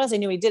Menefee was. I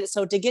knew he did it.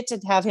 So to get to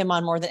have him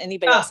on more than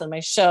anybody else on my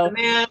show,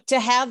 to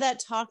have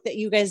that talk that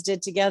you guys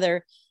did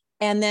together,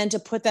 and then to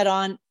put that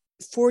on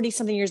 40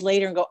 something years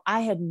later and go,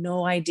 I had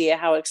no idea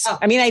how,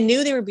 I mean, I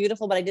knew they were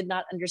beautiful, but I did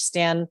not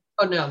understand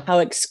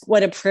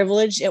what a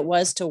privilege it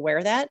was to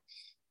wear that,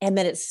 and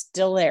that it's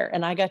still there.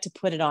 And I got to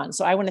put it on.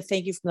 So I want to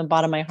thank you from the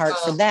bottom of my heart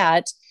for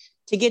that,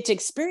 to get to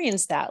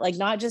experience that,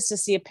 not just to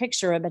see a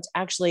picture of it, but to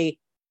actually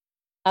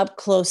up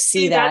close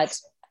see that.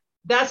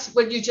 That's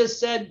what you just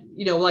said.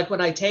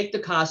 When I take the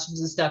costumes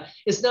and stuff,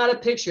 it's not a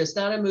picture, it's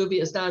not a movie,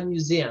 it's not a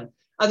museum,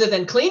 other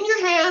than clean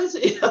your hands.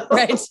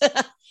 Right.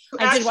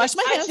 I did wash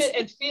my hands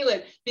and feel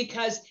it,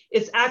 because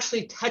it's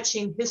actually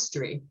touching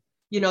history,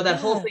 that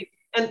whole thing.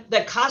 And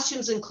that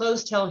costumes and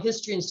clothes tell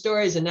history and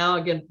stories. And now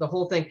again, the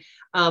whole thing,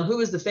 who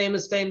was the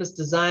famous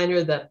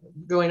designer that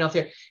going off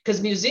here?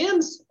 Because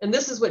museums, and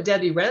this is what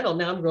Debbie Reynolds,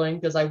 now I'm going,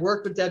 because I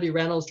worked with Debbie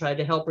Reynolds, tried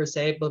to help her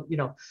say, but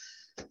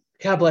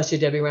God bless you,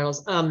 Debbie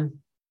Reynolds.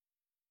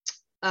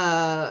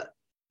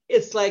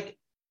 It's like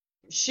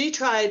she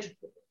tried.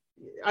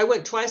 I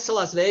went twice to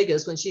Las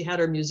Vegas when she had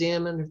her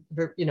museum and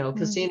her,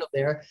 casino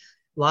there,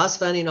 lost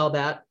funding, all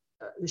that.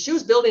 She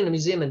was building a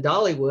museum in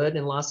Dollywood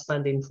and lost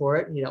funding for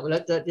it.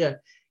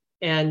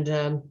 And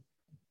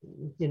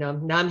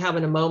now I'm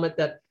having a moment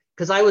that,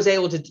 because I was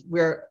able to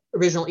wear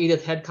original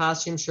Edith Head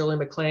costume, Shirley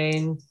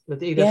MacLaine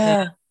with Edith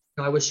Head.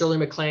 I was Shirley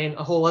MacLaine,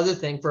 a whole other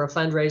thing for a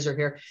fundraiser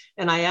here.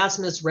 And I asked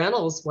Miss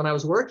Reynolds when I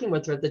was working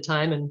with her at the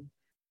time and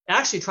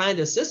actually trying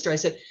to assist her, I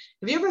said,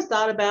 have you ever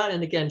thought about,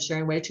 and again,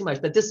 sharing way too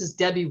much, but this is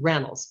Debbie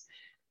Reynolds.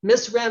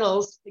 Miss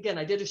Reynolds, again,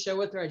 I did a show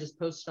with her. I just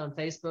posted on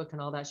Facebook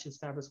and all that. She was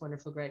fabulous,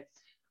 wonderful, great.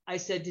 I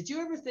said, did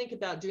you ever think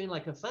about doing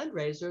like a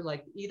fundraiser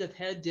like Edith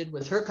Head did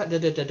with her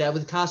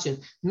with costumes?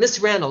 Miss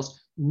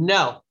Reynolds,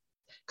 no.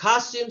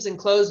 Costumes and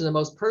clothes are the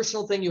most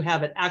personal thing you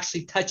have. It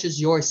actually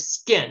touches your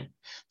skin.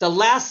 The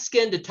last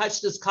skin to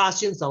touch this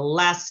costume is the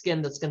last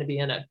skin that's going to be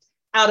in it.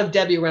 Out of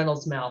Debbie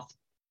Reynolds' mouth.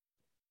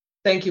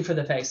 Thank you for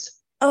the face.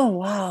 Oh,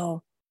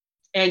 wow.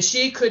 And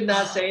she could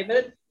not save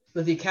it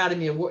with the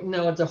Academy Award.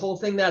 No, it's a whole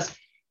thing.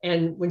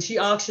 And when she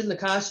auctioned the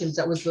costumes,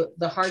 that was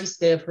the hardest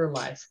day of her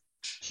life,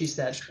 she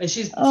said. And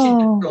she's been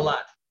through a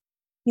lot.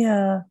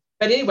 Yeah.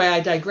 But anyway, I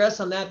digress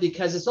on that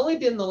because it's only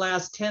been the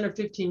last 10 or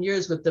 15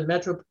 years with the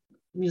Metro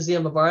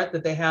Museum of Art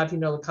that they have,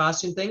 the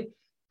costume thing.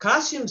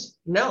 Costumes,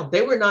 no,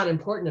 they were not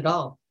important at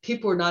all.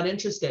 People were not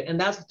interested. And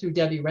that's through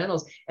Debbie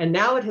Reynolds. And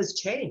now it has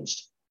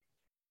changed.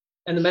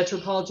 And the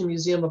Metropolitan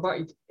Museum of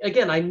Art,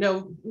 again, I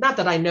know, not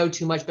that I know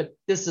too much, but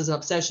this is an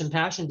obsession,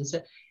 passion to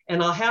say.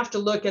 And I'll have to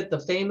look at the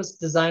famous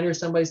designer,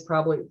 somebody's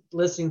probably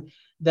listening,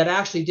 that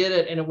actually did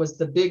it. And it was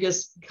the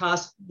biggest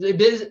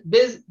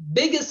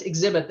biggest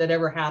exhibit that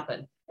ever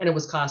happened. And it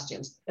was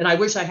costumes. And I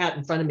wish I had it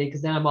in front of me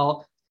because now I'm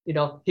all,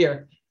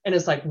 here. And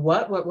it's like,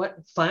 what?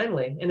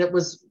 Finally. And it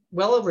was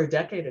well over a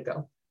decade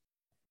ago.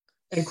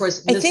 And of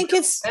course, I think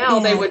it's now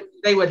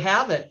they would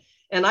have it.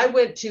 And I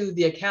went to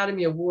the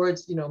Academy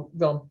Awards,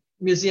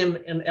 museum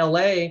in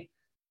LA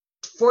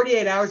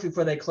 48 hours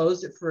before they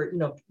closed it for,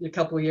 a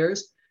couple of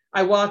years.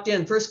 I walked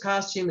in, first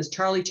costume is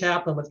Charlie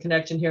Chaplin with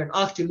connection here, and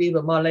Ach du Liebe,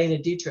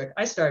 Marlene Dietrich.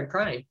 I started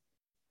crying,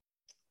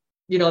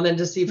 and then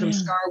to see from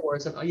Star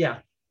Wars.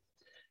 And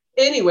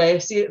Anyway,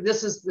 see,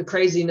 this is the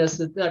craziness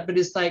but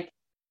it's like.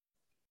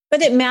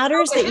 But it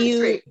matters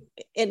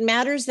it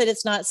matters that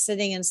it's not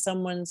sitting in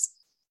someone's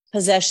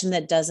possession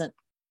that doesn't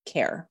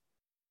care.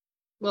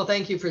 Well,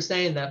 thank you for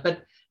saying that.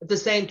 But at the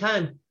same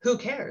time, who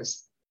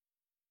cares?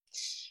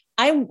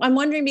 I'm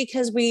wondering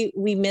because we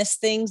miss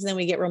things and then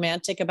we get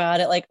romantic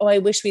about it. Like, oh, I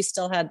wish we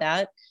still had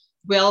that.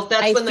 Well,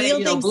 that's when they,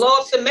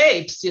 blow up the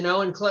Mapes, and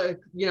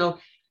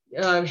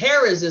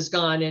Harris is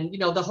gone and,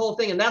 the whole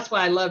thing. And that's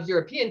why I love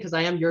European, because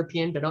I am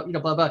European, but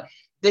blah, blah.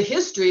 The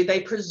history,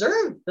 they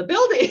preserved the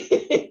building.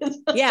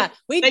 Yeah.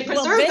 They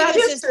preserved that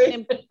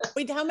history.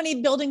 How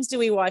many buildings do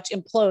we watch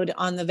implode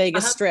on the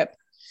Vegas Strip?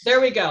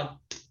 There we go.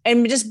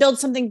 And just build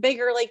something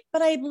bigger.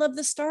 But I love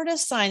the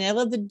Stardust sign. I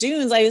love the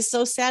dunes. I was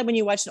so sad when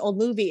you watch an old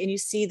movie and you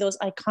see those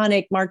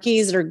iconic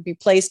marquees that are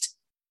replaced.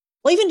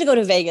 Well, even to go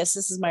to Vegas,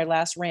 this is my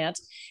last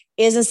rant,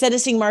 is instead of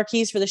seeing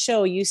marquees for the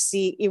show, you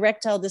see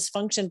erectile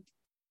dysfunction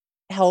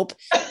help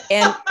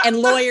and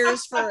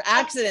lawyers for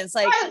accidents.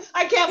 Like,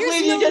 I can't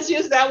believe you just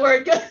used that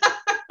word.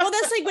 Well,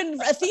 that's like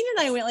when Athena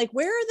and I went,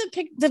 where are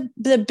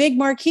the big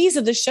marquees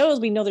of the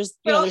shows? We know there's,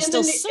 there's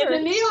still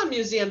in the Neon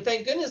Museum.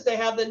 Thank goodness they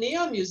have the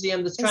Neon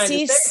Museum that's trying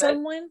to save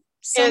someone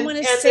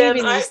is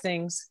saving these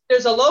things.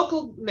 There's a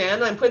local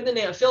man, I'm putting the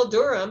name, Phil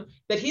Durham,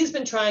 that he's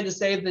been trying to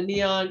save the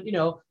Neon,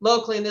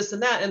 locally and this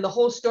and that. And the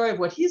whole story of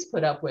what he's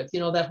put up with,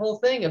 that whole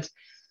thing of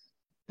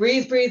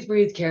breathe,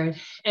 Karen.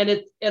 And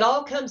it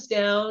all comes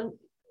down.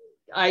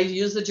 I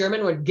use the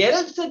German word,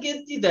 Geld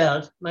vergibt die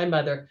Welt, my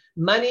mother.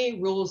 Money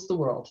rules the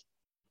world.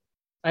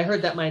 I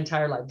heard that my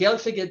entire life. Geld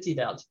vergibt die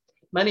Welt.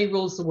 Money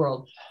rules the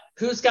world.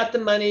 Who's got the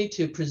money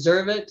to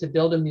preserve it, to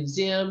build a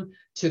museum,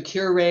 to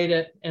curate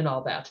it, and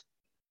all that?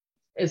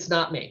 It's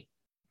not me,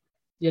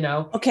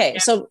 Okay,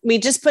 so we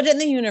just put it in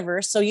the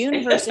universe. So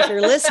universe, if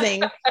you're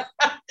listening,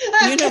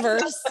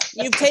 universe,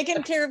 you've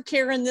taken care of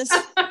Karen.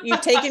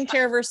 You've taken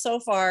care of her so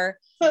far.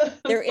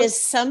 There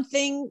is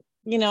something,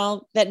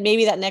 that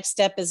maybe that next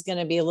step is going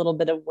to be a little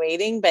bit of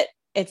waiting, but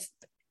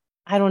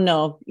I don't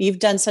know. You've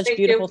done such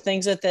beautiful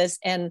things with this,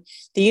 and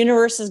the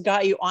universe has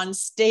got you on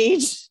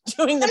stage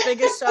doing the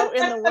biggest show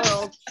in the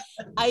world.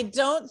 I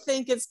don't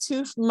think it's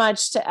too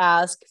much to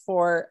ask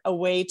for a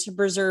way to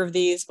preserve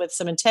these with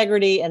some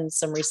integrity and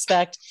some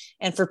respect,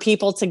 and for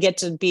people to get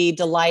to be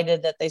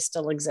delighted that they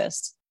still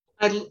exist.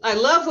 I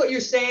love what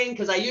you're saying,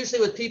 because I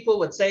usually with people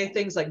would say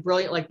things like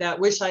brilliant like that.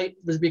 Wish I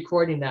was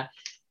recording that.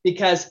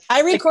 Because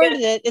I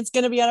recorded it. It's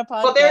going to be on a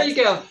podcast. Well, there you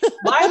go.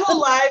 My whole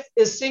life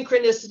is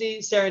synchronicity,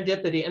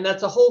 serendipity. And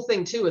that's a whole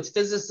thing too. It's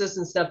physicists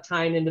and stuff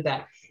tying into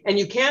that. And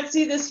you can't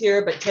see this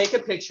here, but take a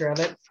picture of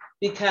it,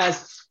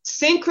 because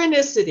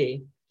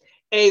synchronicity,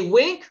 a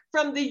wink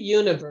from the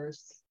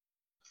universe.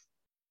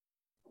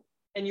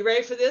 And you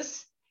ready for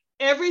this?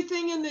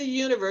 Everything in the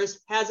universe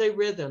has a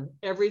rhythm.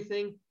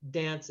 Everything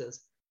dances.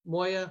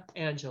 Maya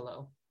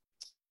Angelou.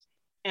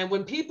 And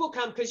when people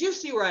come, because you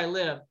see where I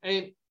live,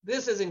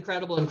 this is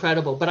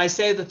incredible. But I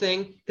say the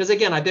thing, because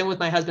again, I've been with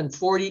my husband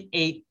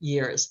 48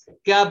 years.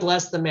 God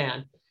bless the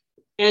man.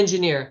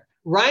 Engineer.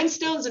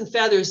 Rhinestones and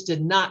Feathers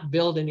did not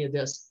build any of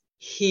this.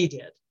 He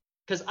did.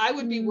 Because I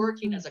would be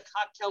working as a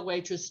cocktail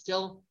waitress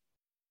still,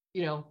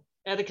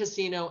 at a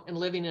casino and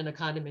living in a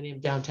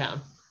condominium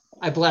downtown.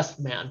 I bless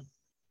the man.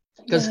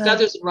 because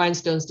Feathers and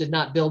Rhinestones did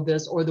not build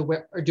this or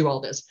do all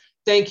this.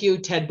 Thank you,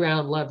 Ted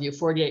Brown. Love you.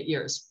 48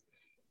 years.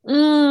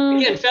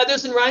 Again,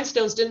 Feathers and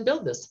Rhinestones didn't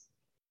build this.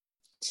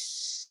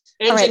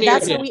 All right,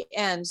 that's where we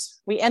end.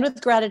 We end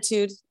with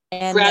gratitude,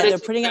 and that they're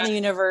putting out in the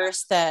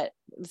universe that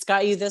it's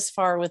got you this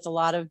far with a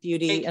lot of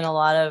beauty and a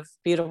lot of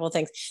beautiful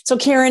things. So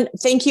Karen,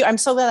 thank you. I'm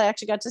so glad I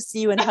actually got to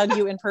see you and hug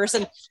you in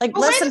person. Like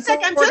less than 4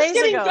 days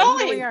ago.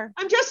 Here we are.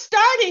 I'm just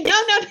starting.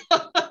 No.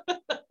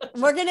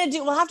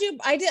 We'll have to,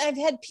 I've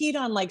had Pete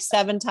on like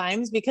 7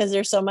 times because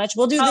there's so much.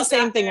 We'll do the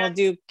same thing. We'll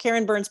do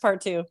Karen Burns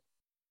part 2.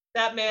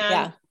 That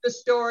man, the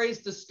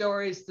stories,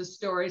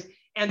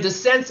 and the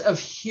sense of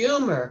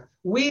humor.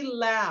 We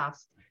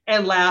laugh.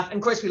 And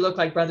of course, we look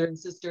like brother and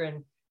sister,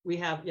 and we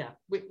have,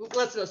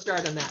 let's go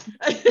start on that.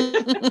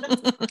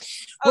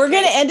 We're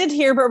going to end it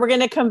here, but we're going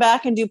to come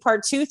back and do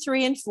part 2,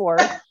 3, and 4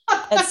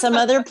 at some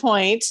other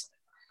point.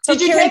 So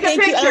Did you Karen, take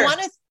a picture?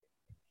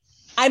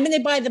 I'm going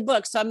to buy the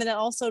book, so I'm going to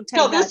also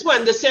tell this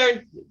one,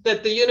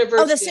 that the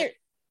universe.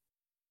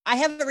 I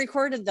haven't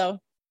recorded though.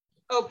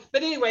 Oh,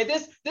 but anyway,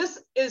 this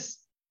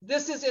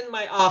is in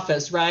my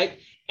office, right?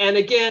 And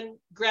again,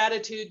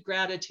 gratitude.